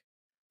quick.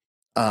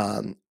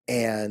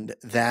 And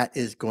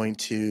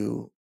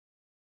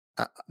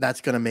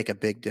that's gonna make a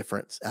big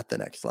difference at the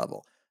next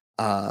level.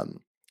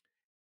 Um,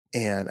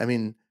 and I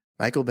mean,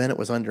 Michael Bennett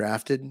was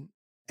undrafted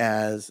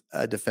as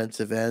a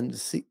defensive end.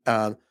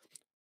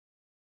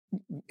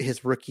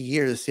 His rookie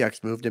year, the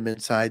Seahawks moved him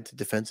inside to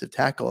defensive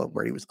tackle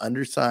where he was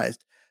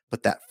undersized,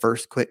 but that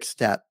first quick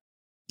step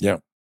Yeah,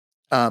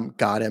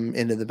 got him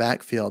into the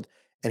backfield,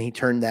 and he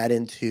turned that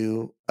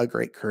into a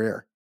great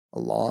career, a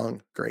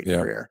long, great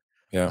yeah, career.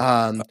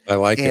 yeah. Um, I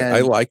like it. and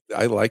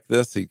I like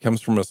this. He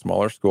comes from a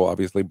smaller school,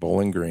 obviously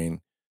Bowling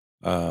Green.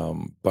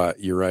 But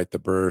you're right, the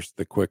burst,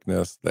 the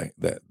quickness,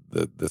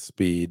 the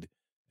speed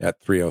at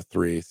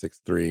 303,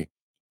 6'3".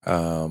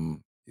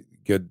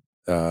 Good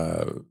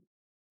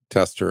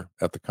tester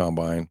at the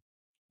combine.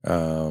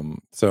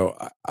 So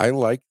I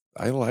like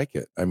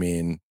it. I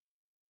mean,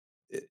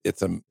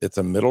 it's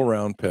a middle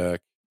round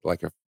pick,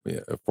 like a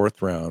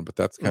fourth round, but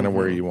that's kind of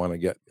where mhm, you want to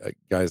get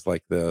guys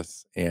like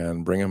this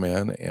and bring them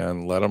in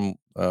and let them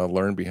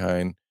learn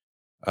behind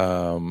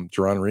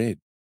Jerron Reed,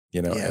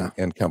 yeah,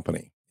 and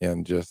company,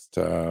 and just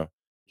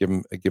give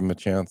him a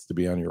chance to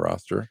be on your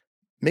roster.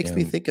 makes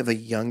me And think of a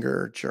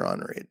younger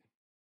Jaron Reed,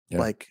 yeah,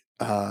 like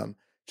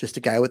just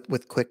a guy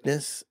with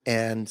quickness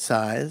and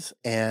size,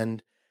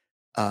 and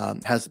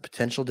has the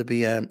potential to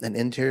be an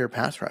interior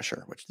pass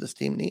rusher, which this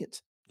team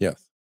needs.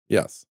 yes,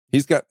 yes,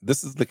 he's got.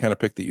 This is the kind of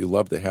pick that you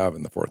love to have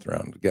in the fourth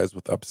round. Guys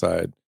with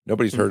upside.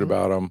 Nobody's heard Hmm.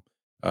 about him,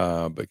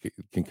 but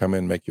can come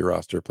in, make your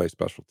roster, play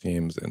special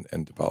teams,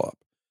 and develop.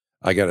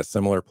 I got a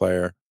similar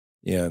player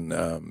in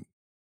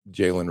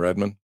Jalen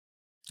Redmond,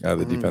 the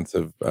Hmm.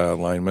 defensive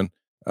lineman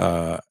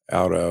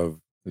out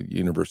of the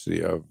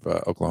University of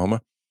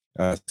Oklahoma.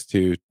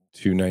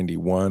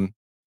 291,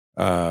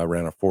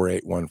 ran a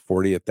 4.8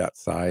 140 at that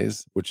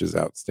size, which is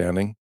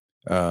outstanding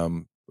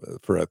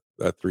for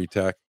a three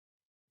tech.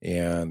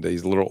 And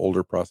he's a little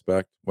older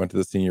prospect. Went to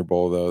the Senior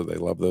Bowl though. They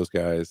love those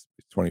guys.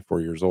 He's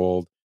 24 years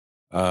old.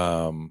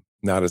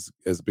 Not as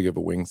big of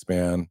a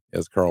wingspan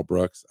as Carl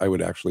Brooks. I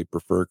would actually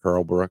prefer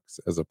Carl Brooks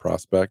as a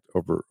prospect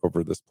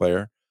over this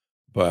player,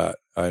 but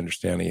I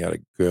understand he had a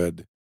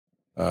good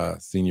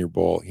Senior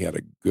Bowl. He had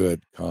a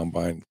good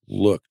combine.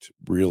 Looked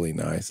really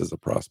nice as a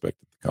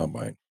prospect at the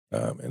combine,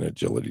 and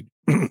agility.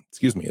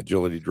 Excuse me,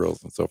 agility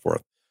drills and so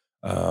forth.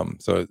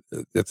 So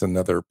it's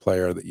another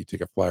player that you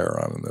take a flyer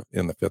on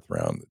in the fifth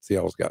round.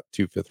 Seattle's got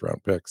 2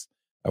 fifth-round picks.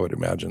 I would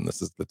imagine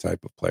this is the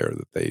type of player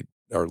that they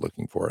are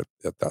looking for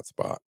at that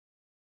spot.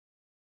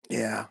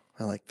 Yeah,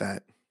 I like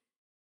that.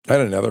 I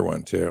had another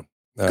one too.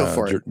 Go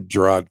for it.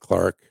 Gerard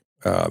Clark,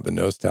 the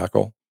nose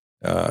tackle,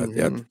 at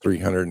Hmm.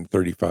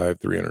 335,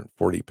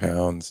 340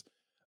 pounds,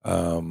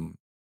 um,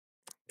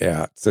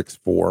 at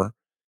 6'4",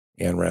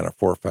 and ran a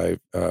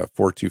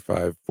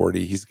 4.25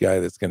 40. He's a guy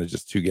that's going to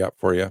just two gap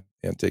for you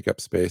and take up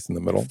space in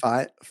the middle.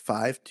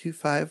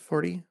 5.25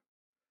 40.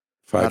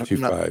 Not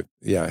 5.25.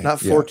 Yeah,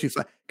 not yeah.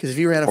 4.25, because if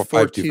you ran a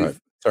 5.25.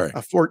 Sorry.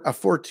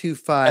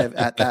 4.25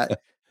 at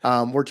that,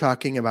 we're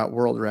talking about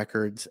world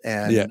records,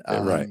 Yeah,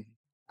 and right.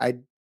 I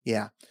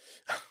yeah.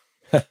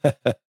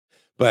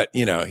 But,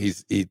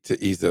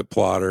 he's a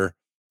plotter.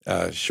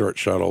 Short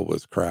shuttle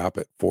was crap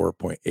at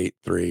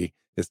 4.83.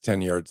 His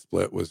 10-yard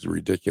split was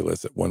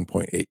ridiculous at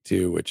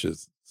 1.82, which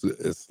is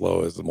as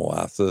slow as a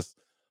molasses.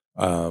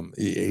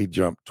 He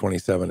jumped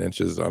 27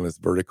 inches on his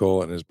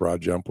vertical, and his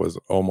broad jump was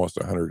almost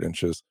 100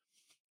 inches.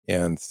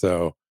 And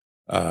so,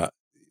 uh,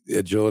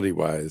 agility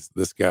wise,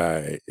 this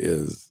guy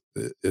is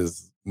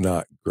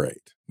not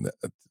great.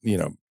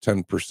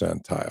 10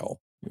 percentile,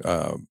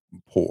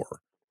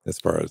 poor as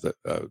far as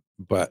that.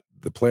 But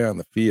the play on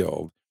the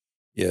field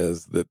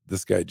is that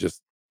this guy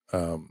just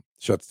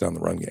shuts down the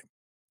run game,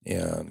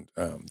 and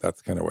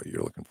that's kind of what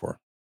you're looking for.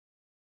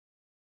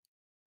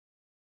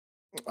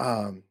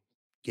 Um,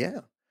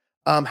 yeah.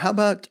 How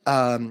about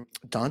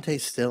Dante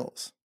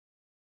Stills?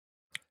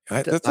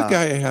 D That's a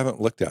guy I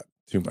haven't looked at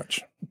too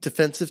much.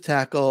 Defensive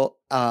tackle,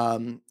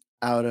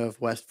 out of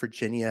West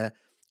Virginia,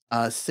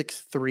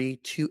 6'3",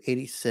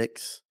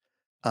 286.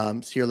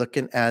 So you're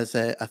looking as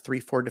a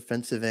 3-4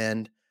 defensive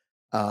end.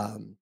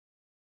 Um,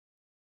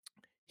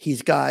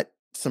 he's got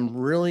some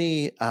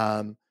really,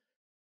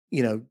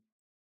 you know,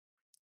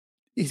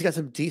 he's got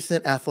some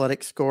decent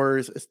athletic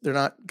scores. They're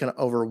not gonna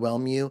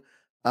overwhelm you.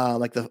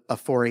 Like a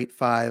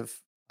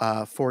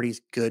 4.85, 40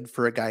 is good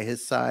for a guy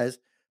his size,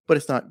 but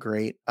it's not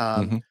great.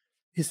 Hmm.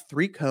 His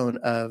 3 cone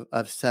of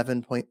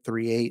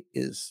 7.38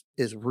 is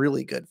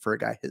really good for a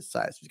guy his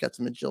size. He's got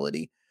some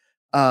agility.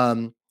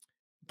 Um,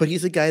 but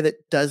he's a guy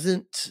that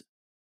doesn't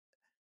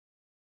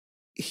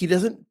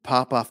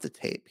pop off the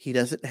tape. He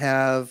doesn't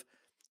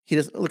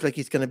look like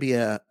he's gonna be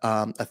a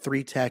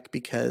 3 tech,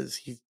 because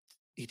he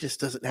just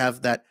doesn't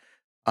have that,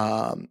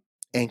 um,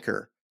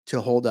 anchor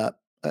to hold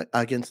up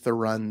against the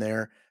run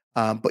there.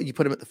 But you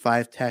put him at the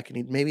 5 tech, and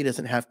he maybe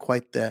doesn't have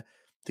quite the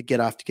get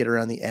off to get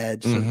around the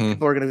edge. So Hmm.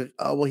 people are gonna be,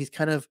 "Oh, well, he's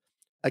kind of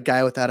a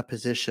guy without a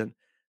position."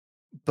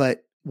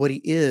 But what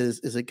he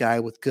is a guy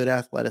with good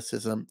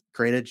athleticism,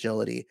 great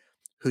agility,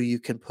 who you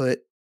can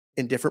put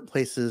in different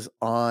places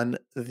on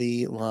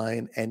the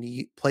line, and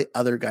you play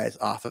other guys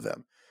off of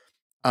him.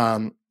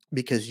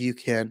 Because you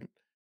can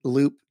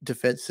loop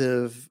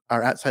defensive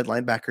or outside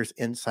linebackers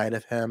inside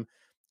of him.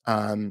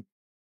 Um,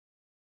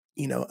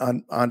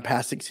 on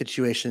passing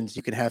situations,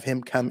 you could have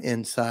him come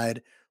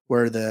inside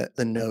where the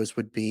nose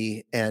would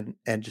be and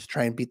just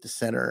try and beat the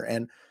center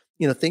and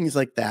things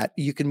like that.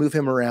 You can move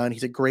him around.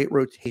 He's a great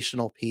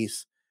rotational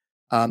piece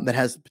that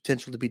has the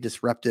potential to be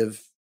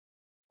disruptive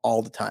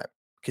all the time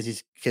because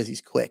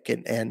he's quick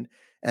and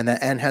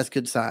has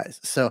good size.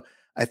 So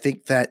I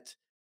think that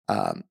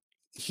um,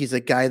 he's a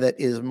guy that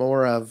is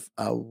more of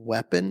a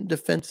weapon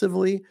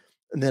defensively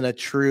than a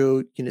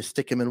true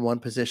stick him in one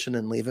position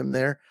and leave him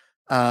there.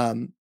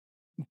 Um,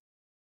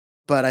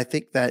 but I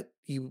think that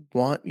you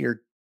want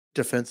your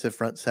defensive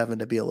front seven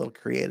to be a little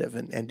creative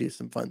and do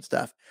some fun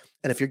stuff.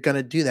 And if you're going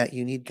to do that,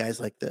 you need guys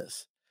like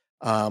this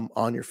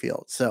on your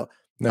field. So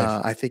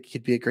Nice. I think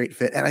he'd be a great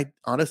fit. And I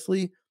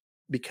honestly,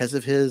 because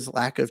of his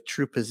lack of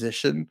true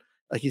position,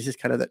 like he's just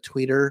kind of that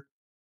tweeter,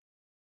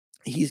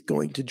 he's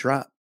going to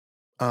drop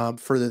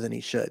further than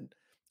he should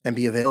and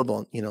be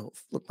available,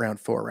 round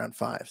four, round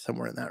five,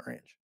 somewhere in that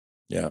range.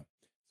 Yeah.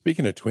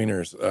 Speaking of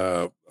tweeners,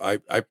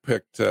 I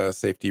picked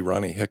safety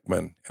Ronnie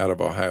Hickman out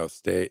of Ohio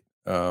State.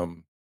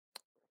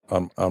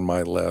 On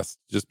my list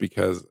just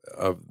because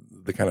of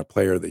the kind of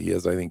player that he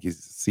is. I think he's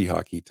a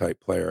Seahawky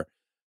type player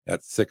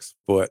at 6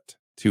 foot,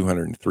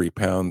 203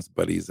 pounds,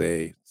 but he's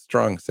a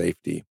strong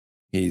safety.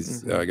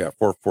 He's Hmm. got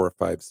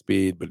 4.45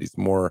 speed, but he's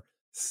more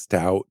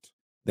stout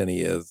than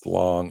he is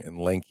long and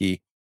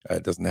lanky.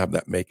 Doesn't have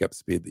that makeup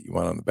speed that you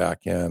want on the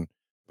back end,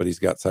 but he's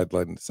got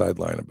sideline to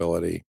sideline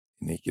ability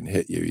and he can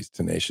hit you. He's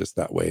tenacious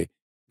that way.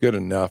 Good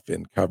enough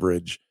in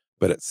coverage,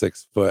 but at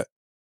 6 foot,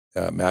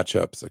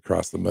 matchups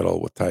across the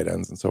middle with tight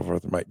ends and so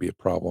forth, there might be a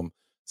problem.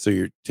 So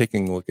you're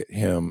taking a look at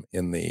him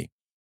in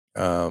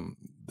um,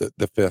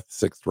 the fifth,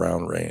 sixth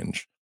round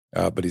range,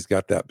 but he's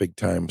got that big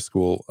time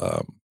school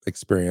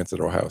experience at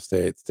Ohio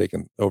State. It's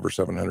taken over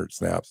 700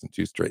 snaps in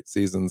 2 straight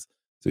seasons,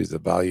 so he's a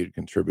valued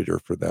contributor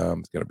for them.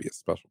 He's going to be a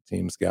special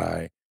teams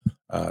guy.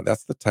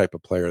 That's the type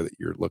of player that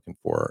you're looking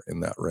for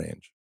in that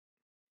range.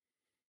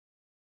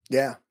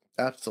 Yeah,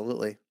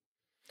 absolutely.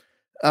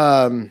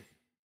 Um,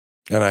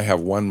 And I have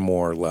one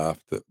more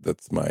left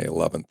that's my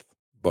 11th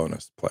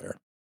bonus player.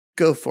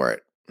 Go for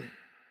it.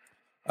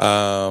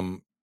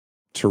 Um,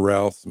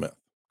 Terrell Smith,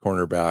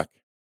 cornerback,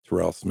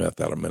 Terrell Smith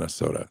out of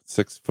Minnesota,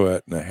 6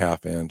 foot and a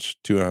half inch,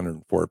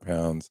 204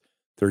 pounds,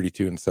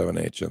 32 and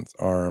 7/8 inch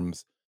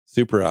arms,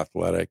 super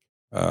athletic.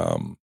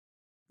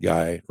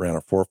 Guy ran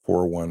a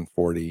 4.41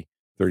 40,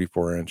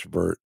 34 inch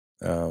vert,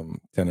 10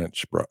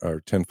 inch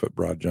or 10 foot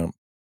broad jump,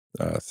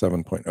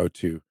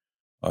 7.02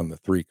 on the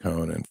three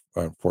cone and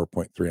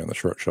 4.3 on the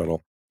short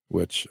shuttle,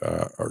 which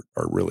are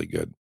really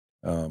good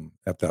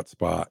at that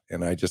spot.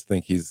 And I just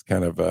think he's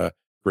kind of a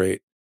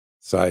great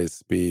size,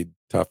 speed,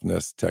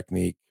 toughness,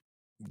 technique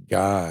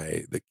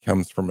guy that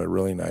comes from a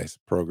really nice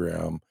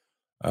program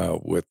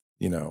with,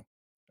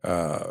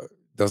 uh,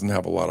 doesn't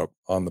have a lot of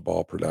on the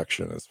ball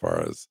production as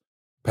far as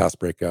pass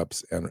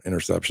breakups and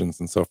interceptions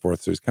and so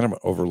forth. So he's kind of an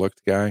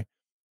overlooked guy.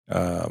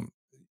 Um,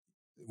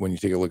 when you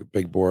take a look at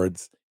big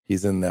boards,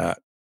 he's in that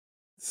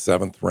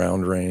seventh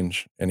round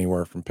range,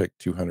 anywhere from pick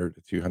 200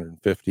 to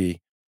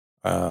 250.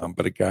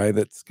 But a guy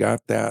that's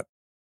got that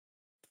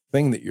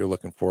thing that you're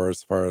looking for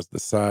as far as the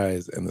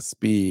size and the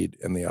speed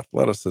and the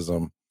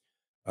athleticism,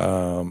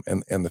 and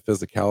the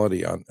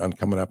physicality on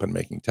coming up and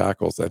making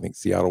tackles, I think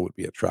Seattle would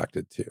be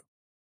attracted to.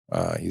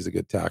 He's a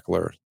good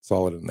tackler,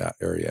 solid in that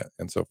area,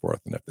 and so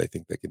forth. And if they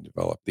think they can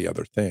develop the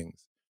other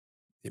things,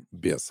 it would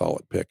be a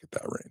solid pick at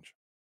that range.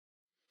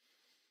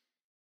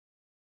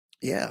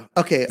 Yeah.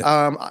 Okay.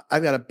 Yeah.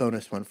 I've got a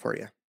bonus one for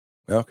you,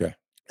 Okay.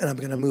 and I'm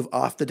going to move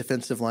off the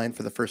defensive line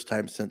for the first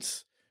time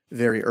since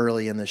very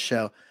early in the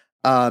show.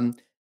 Um,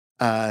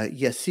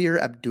 Yasir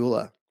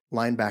Abdullah,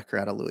 linebacker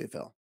out of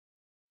Louisville,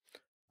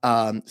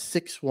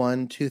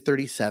 6'1",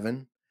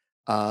 237,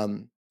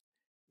 um,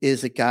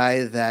 is a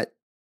guy that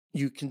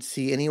you can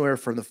see anywhere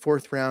from the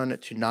fourth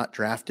round to not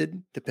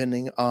drafted,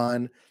 depending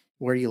on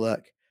where you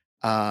look.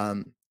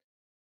 Um,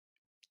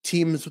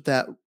 Teams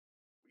that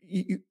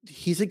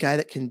he's a guy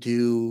that can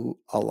do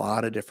a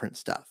lot of different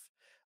stuff.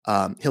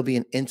 He'll be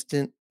an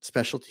instant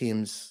special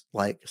teams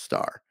like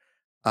star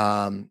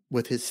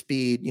with his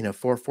speed,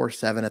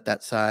 4.47 at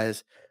that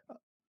size,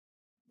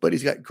 but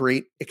he's got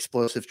great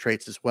explosive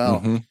traits as well.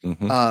 Mm-hmm.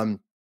 Mm-hmm. Um,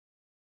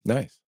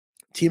 Nice.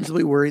 Teams will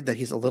be worried that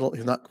he's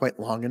not quite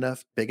long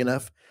enough, big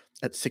enough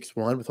at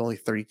 6'1" with only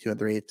 32 and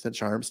 3/8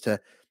 inch arms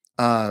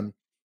um,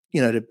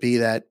 to be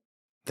that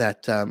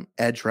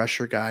edge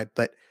rusher guy.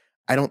 But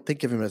I don't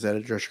think of him as an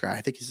edge rusher guy.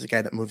 I think he's a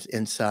guy that moves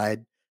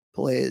inside,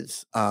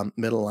 plays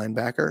middle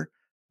linebacker,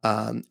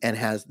 and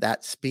has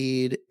that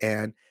speed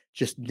and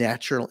just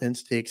natural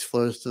instincts,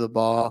 flows to the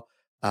ball,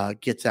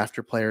 gets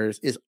after players,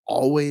 is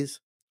always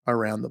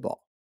around the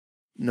ball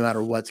no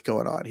matter what's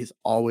going on. He's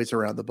always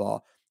around the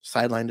ball,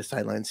 sideline to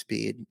sideline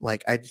speed.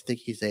 Like, I just think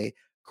he's a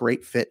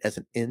great fit as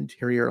an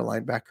interior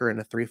linebacker in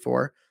a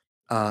 3-4.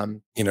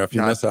 If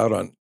you Not miss out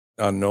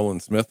on Nolan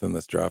Smith in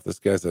this draft, this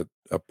guy's a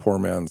poor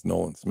man's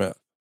Nolan Smith.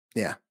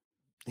 Yeah,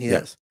 he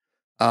Yeah. is.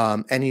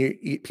 And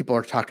people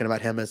are talking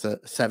about him as a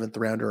seventh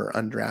rounder or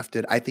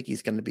undrafted. I think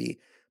he's going to be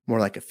more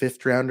like a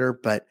fifth rounder,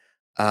 but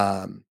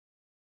um,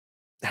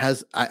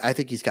 I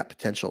think he's got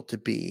potential to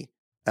be,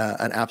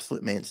 an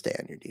absolute mainstay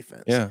on your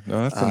defense. Yeah,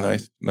 no, that's a Um,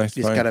 nice you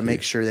just find, gotta make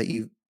Keith. sure that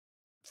you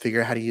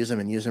figure out how to use him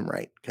and use him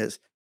right, because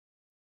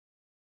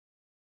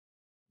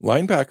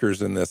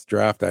Linebackers in this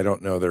draft, I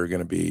don't know they're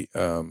gonna be,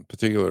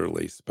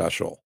 particularly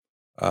special.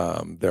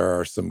 There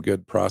are some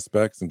good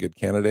prospects and good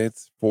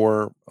candidates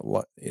for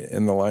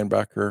in the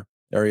linebacker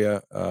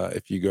area,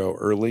 if you go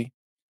early,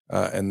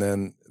 and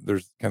then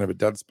there's kind of a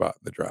dead spot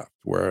in the draft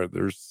where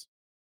there's,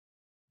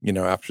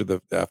 after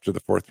the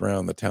 4th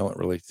round, the talent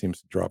really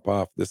seems to drop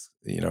off.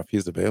 If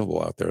he's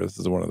available out there, this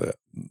is one of the,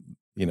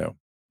 you know,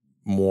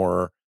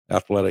 more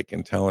athletic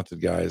and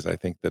talented guys I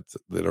think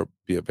that'll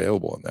be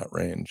available in that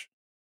range.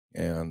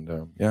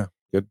 And, yeah,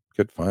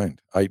 good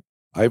find.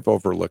 I've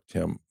overlooked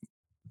him,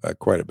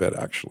 quite a bit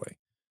actually.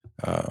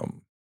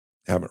 Um,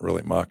 haven't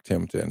really mocked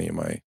him to any of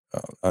my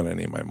on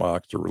any of my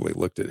mocks or really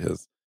looked at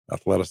his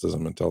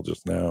athleticism until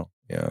just now.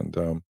 And,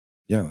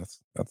 yeah,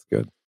 that's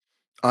good.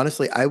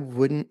 honestly, I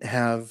wouldn't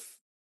have,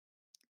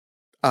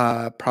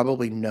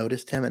 probably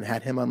noticed him and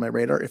had him on my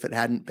radar if it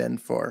hadn't been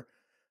for,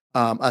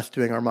 us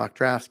doing our mock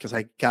drafts, because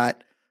I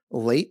got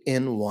late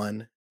in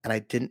one and I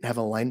didn't have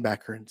a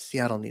linebacker, and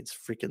Seattle needs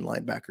freaking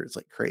linebackers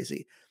like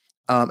crazy.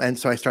 And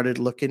so I started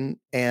looking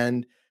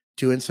and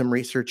doing some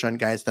research on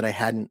guys that I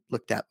hadn't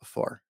looked at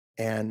before.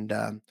 And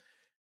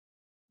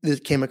this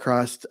came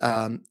across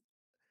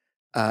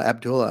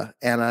Abdullah,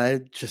 and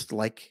I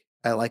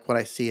like what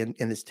I see in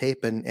his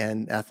tape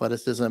and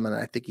athleticism, and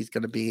I think he's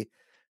going to be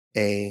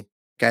a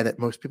guy that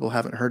most people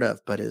haven't heard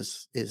of, but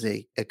is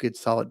a good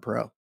solid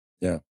pro.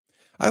 Yeah.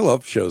 I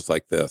love shows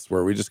like this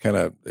where we just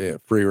kinda,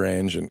 free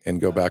range and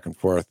go back and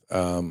forth.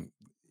 When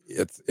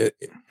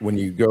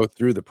you go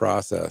through the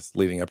process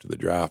leading up to the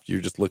draft,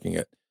 you're just looking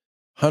at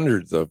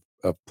hundreds of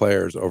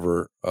players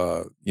over,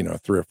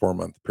 3 or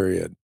 4-month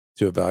period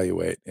to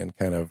evaluate and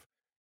kind of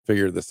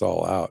figure this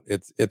all out.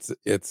 It's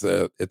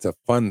a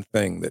fun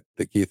thing that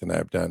Keith and I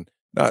have done,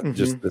 not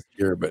just Hmm. this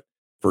year, but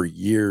for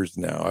years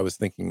now. I was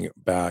thinking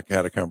back, I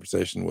had a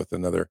conversation with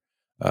another,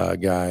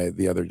 guy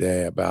the other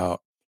day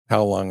about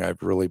how long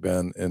I've really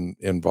been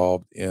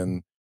involved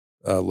in,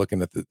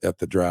 looking at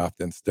the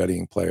draft and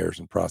studying players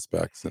and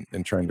prospects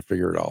and trying to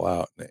figure it all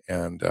out.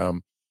 And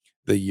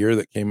the year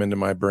that came into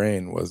my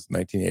brain was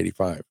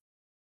 1985.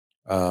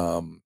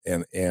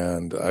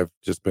 And I've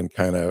just been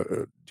kind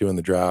of doing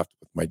the draft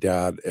with my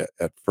dad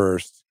at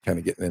first, kind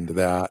of getting into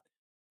that,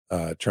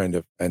 trying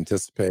to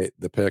anticipate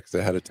the picks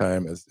ahead of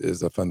time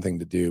is a fun thing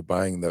to do.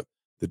 Buying the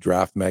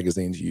draft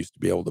magazines you used to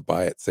be able to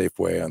buy at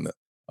Safeway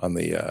on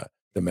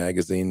the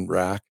magazine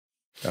rack.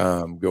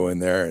 Go in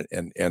there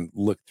and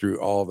look through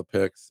all the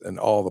picks and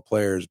all the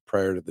players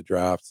prior to the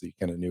draft, so you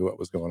kind of knew what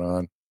was going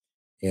on.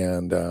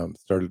 And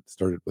started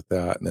with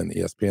that, and then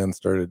ESPN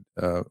started.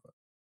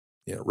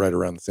 Right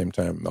around the same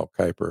time, Mel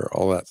Kiper,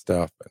 all that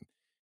stuff,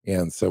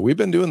 and so we've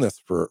been doing this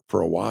for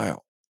a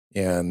while,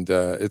 and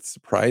it's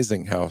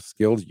surprising how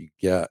skilled you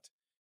get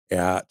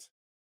at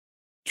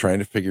trying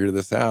to figure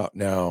this out.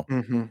 Now,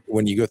 Hmm.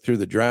 when you go through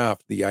the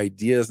draft, the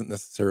idea isn't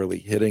necessarily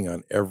hitting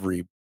on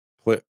every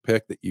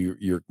pick that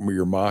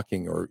you're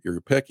mocking or you're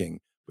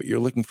picking, but you're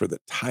looking for the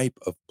type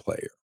of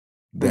player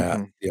that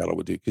Hmm. Seattle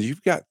would do because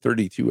you've got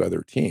 32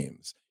 other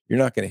teams. You're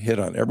not going to hit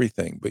on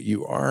everything, but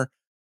you are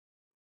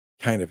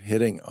kind of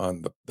hitting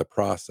on the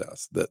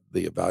process, the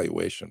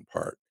evaluation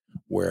part,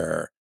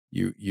 where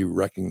you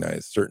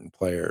recognize certain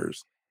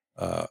players,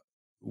 uh,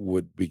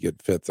 would be good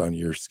fits on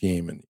your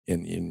scheme and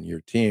in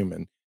your team,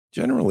 and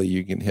generally,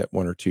 you can hit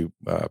 1 or 2,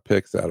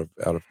 picks out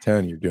of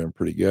 10, you're doing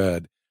pretty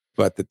good,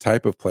 but the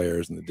type of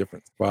players and the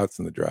different spots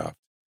in the draft,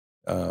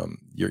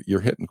 you're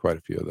hitting quite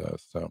a few of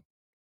those, so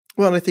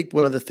Well, and I think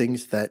one of the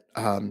things that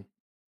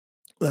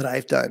that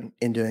I've done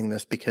in doing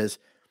this, because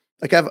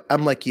like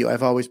I'm like you,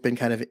 I've always been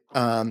kind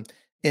of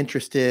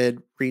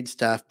interested, read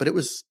stuff, but it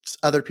was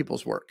other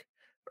people's work,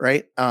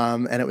 right?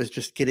 And it was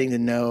just getting to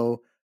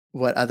know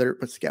what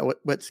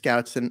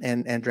scouts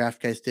and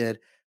draft guys did,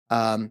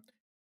 um,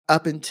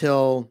 up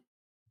until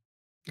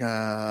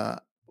uh,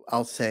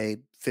 I'll say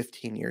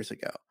 15 years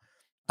ago.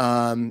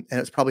 And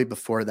it's probably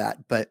before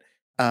that, but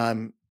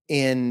um,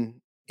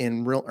 in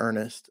in real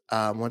earnest,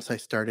 once I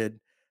started,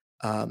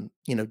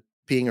 you know,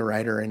 being a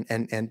writer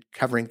and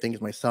covering things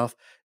myself,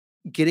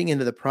 getting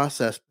into the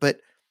process,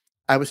 but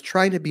I was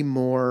trying to be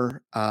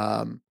more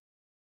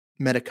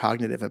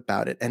metacognitive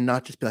about it and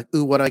not just be like,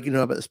 "Ooh, what do I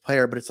know about this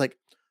player?" But it's like,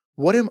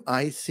 what am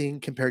I seeing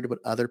compared to what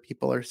other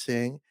people are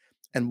seeing,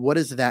 and what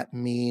does that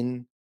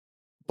mean,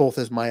 both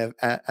as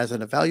as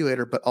an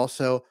evaluator, but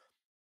also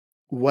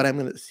what I'm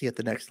gonna see at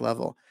the next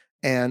level.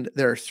 And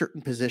there are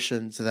certain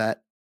positions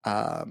that,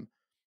 um,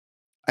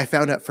 I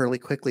found out fairly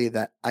quickly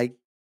that I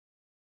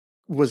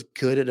was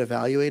good at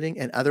evaluating,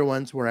 and other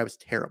ones where I was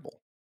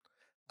terrible.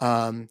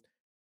 Um,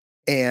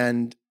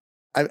 and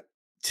I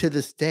to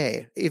this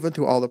day, even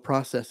through all the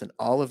process and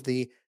all of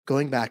the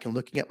going back and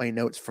looking at my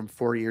notes from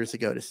 4 years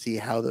ago to see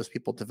how those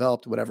people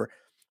developed, whatever,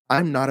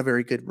 I'm not a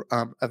very good,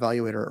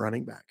 evaluator at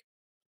running back.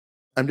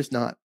 I'm just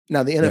not.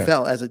 Now the yeah.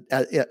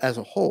 NFL as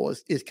a whole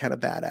is kinda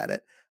bad at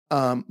it.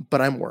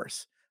 but I'm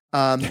worse.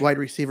 Wide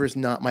receiver is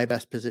not my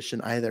best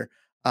position either,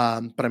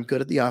 but I'm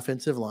good at the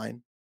offensive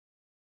line.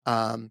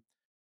 Um,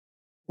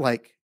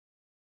 like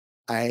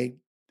I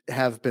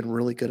have been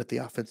really good at the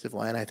offensive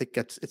line. I think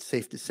it's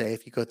safe to say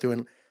if you go through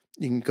and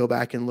you can go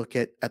back and look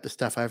at the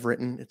stuff I've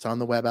written. It's on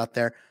the web out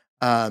there.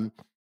 Um,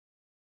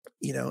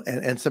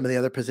 and some of the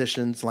other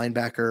positions,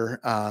 linebacker,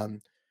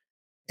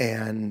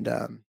 and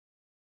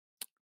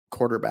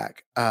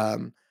quarterback.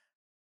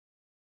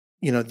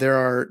 There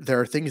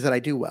are things that I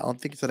do well and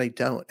things that I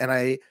don't, and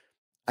I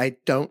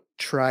don't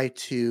try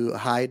to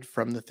hide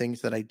from the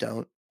things that I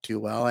don't do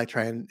well. I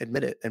try and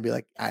admit it and be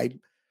like, I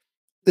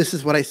this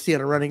is what I see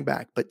on a running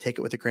back, but take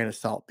it with a grain of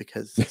salt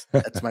because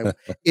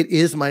it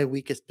is my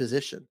weakest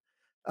position.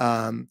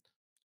 Um,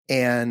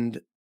 and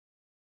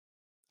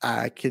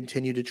I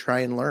continue to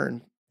try and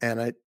learn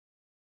and I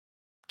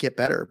get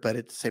better, but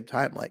at the same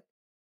time, like,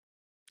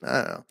 I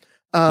don't know.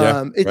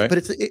 Yeah, right.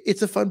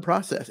 It's a fun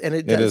process and it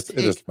It does is. It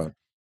is take, fun.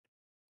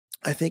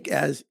 I think,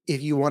 as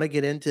if you want to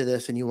get into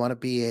this and you want to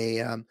be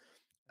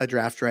a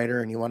draft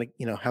writer and you want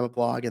to, have a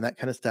blog and that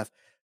kind of stuff,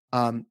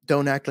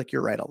 don't act like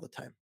you're right all the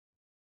time.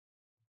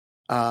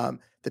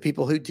 The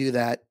people who do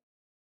that,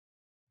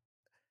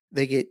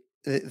 they get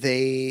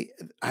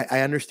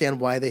I understand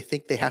why they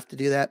think they have to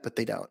do that, but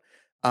they don't.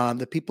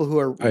 The people who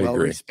are I well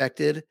agree.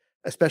 respected,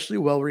 especially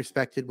well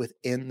respected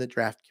within the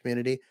draft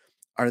community,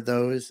 are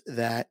those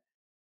that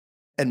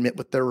admit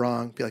what they're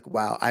wrong, be like,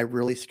 "Wow, I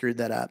really screwed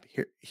that up.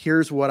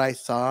 Here's what I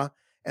saw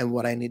and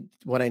what I need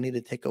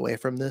to take away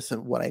from this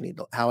and what I need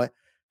to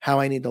how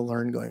I need to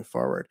learn going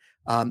forward."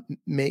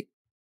 Make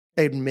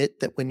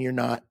admit that when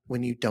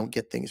you don't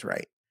get things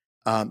right.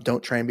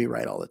 Don't try and be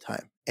right all the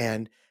time.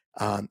 And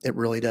it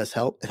really does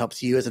help. It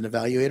helps you as an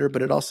evaluator,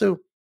 but it also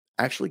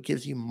actually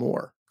gives you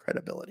more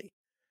credibility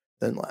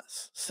than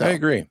less. I So,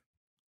 agree.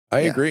 I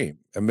yeah, agree.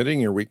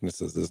 Admitting your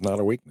weaknesses is not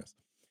a weakness.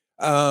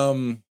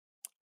 Um,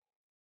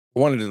 I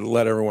wanted to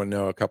let everyone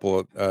know a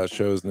couple of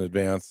shows in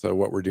advance. So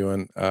what we're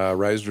doing,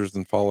 risers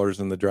and fallers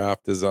in the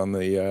draft is on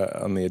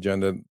the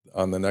agenda.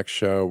 On the next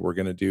show, we're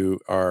going to do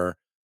our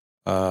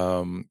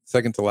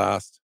second to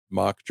last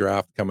mock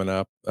draft coming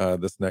up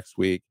this next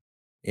week,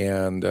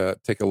 and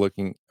take a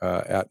looking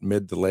at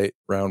mid to late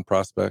round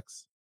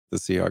prospects the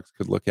Seahawks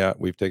could look at.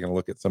 We've taken a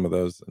look at some of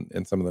those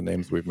and some of the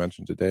names we've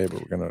mentioned today,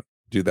 but we're going to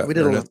do that we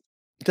in earnest.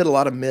 did a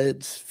lot of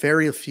mids,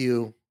 very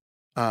few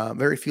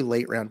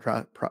late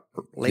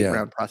Yeah,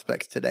 round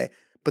prospects today.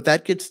 But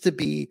that gets to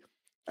be,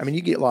 I mean,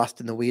 you get lost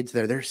in the weeds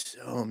there. There's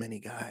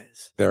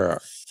there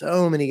are.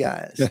 so many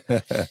guys.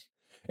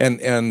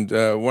 And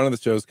one of the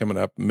shows coming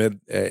up mid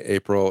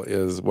April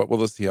is what will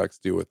the Seahawks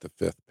do with the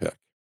fifth pick?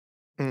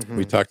 We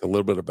Hmm. talked a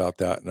little bit about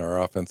that in our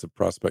offensive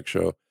prospect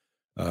show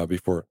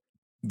before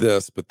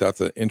this, but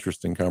that's an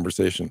interesting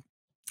conversation.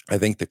 I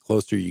think the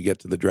closer you get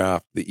to the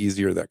draft, the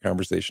easier that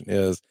conversation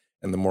is,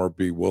 and the more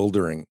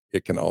bewildering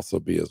it can also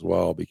be as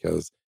well,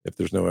 because if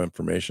there's no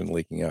information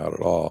leaking out at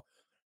all,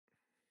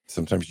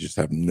 sometimes you just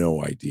have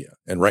no idea.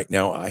 And right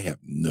now, I have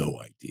no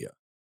idea,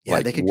 Yeah,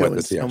 like they could go what the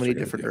in so Seahawks are many going to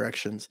different do.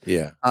 directions.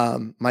 Yeah.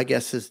 My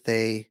guess is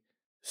they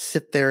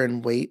sit there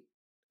and wait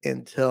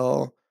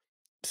until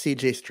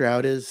CJ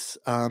Stroud is,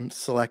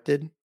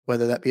 selected,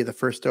 whether that be the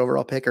first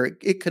overall pick or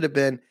it could have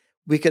been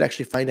we could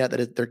actually find out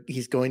that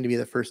he's going to be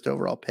the first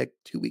overall pick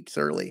 2 weeks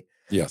early,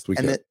 Yes, we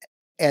and could.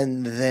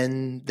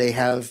 then they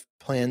have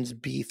plans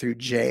B through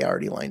J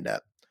already lined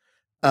up.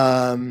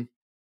 Um,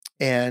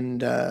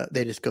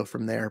 they just go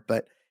from there,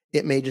 but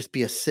it may just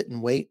be a sit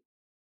and wait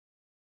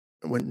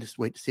just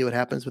wait to see what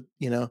happens with,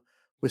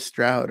 with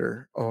Stroud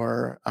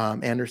or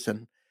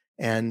Anderson,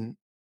 and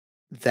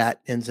that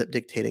ends up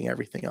dictating I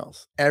everything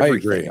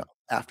agree. else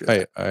after I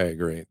that. I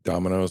agree.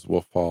 Dominoes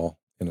will fall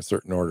in a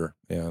certain order,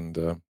 and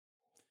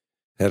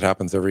it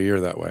happens every year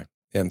that way.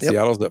 And Yep.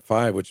 Seattle's at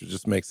 5, which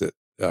just makes it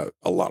a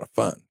lot of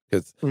fun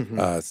because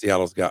Mhm.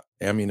 Seattle's got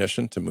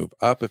ammunition to move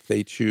up if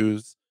they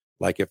choose.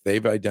 Like if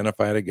they've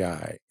identified a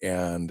guy,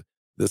 and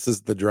this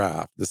is the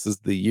draft, this is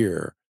the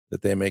year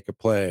that they make a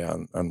play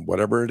on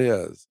whatever it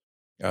is,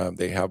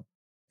 they have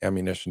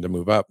ammunition to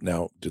move up.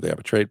 Now, do they have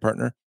a trade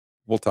partner?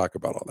 We'll talk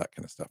about all that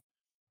kind of stuff.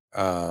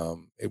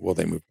 Will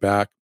they move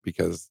back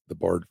because the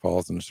board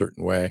falls in a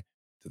certain way?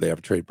 Do they have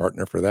a trade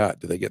partner for that?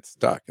 Do they get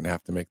stuck and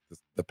have to make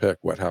the pick?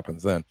 What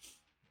happens then?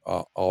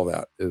 All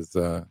that is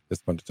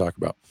fun to talk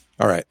about.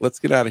 All right, let's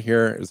get out of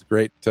here. It was a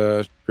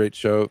great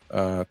show.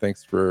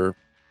 Thanks for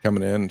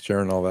coming in and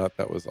sharing all that.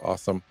 That was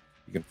awesome.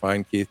 You can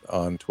find Keith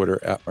on Twitter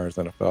at Myers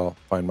NFL.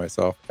 Find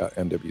myself at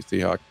NW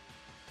Seahawk,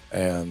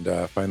 and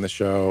find the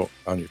show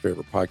on your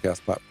favorite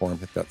podcast platform.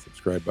 Hit that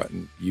subscribe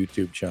button.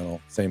 YouTube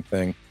channel, same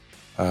thing.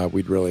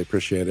 We'd really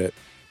appreciate it.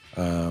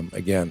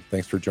 Again,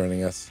 thanks for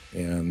joining us,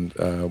 and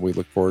we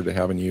look forward to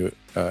having you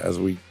as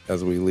we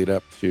lead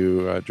up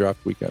to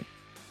draft weekend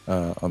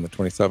on the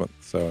 27th.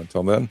 So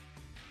until then,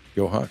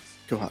 go Hawks.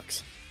 Go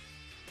Hawks.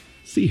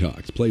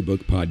 Seahawks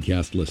Playbook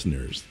Podcast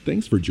listeners,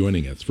 thanks for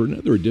joining us for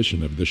another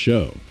edition of the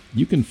show.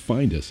 You can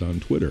find us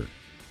on Twitter.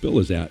 Bill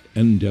is at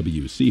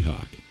NW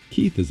Seahawk,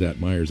 Keith is at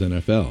Myers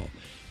NFL,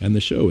 and the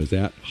show is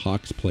at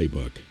Hawks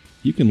Playbook.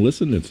 You can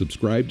listen and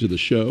subscribe to the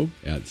show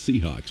at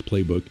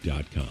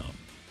SeahawksPlaybook.com.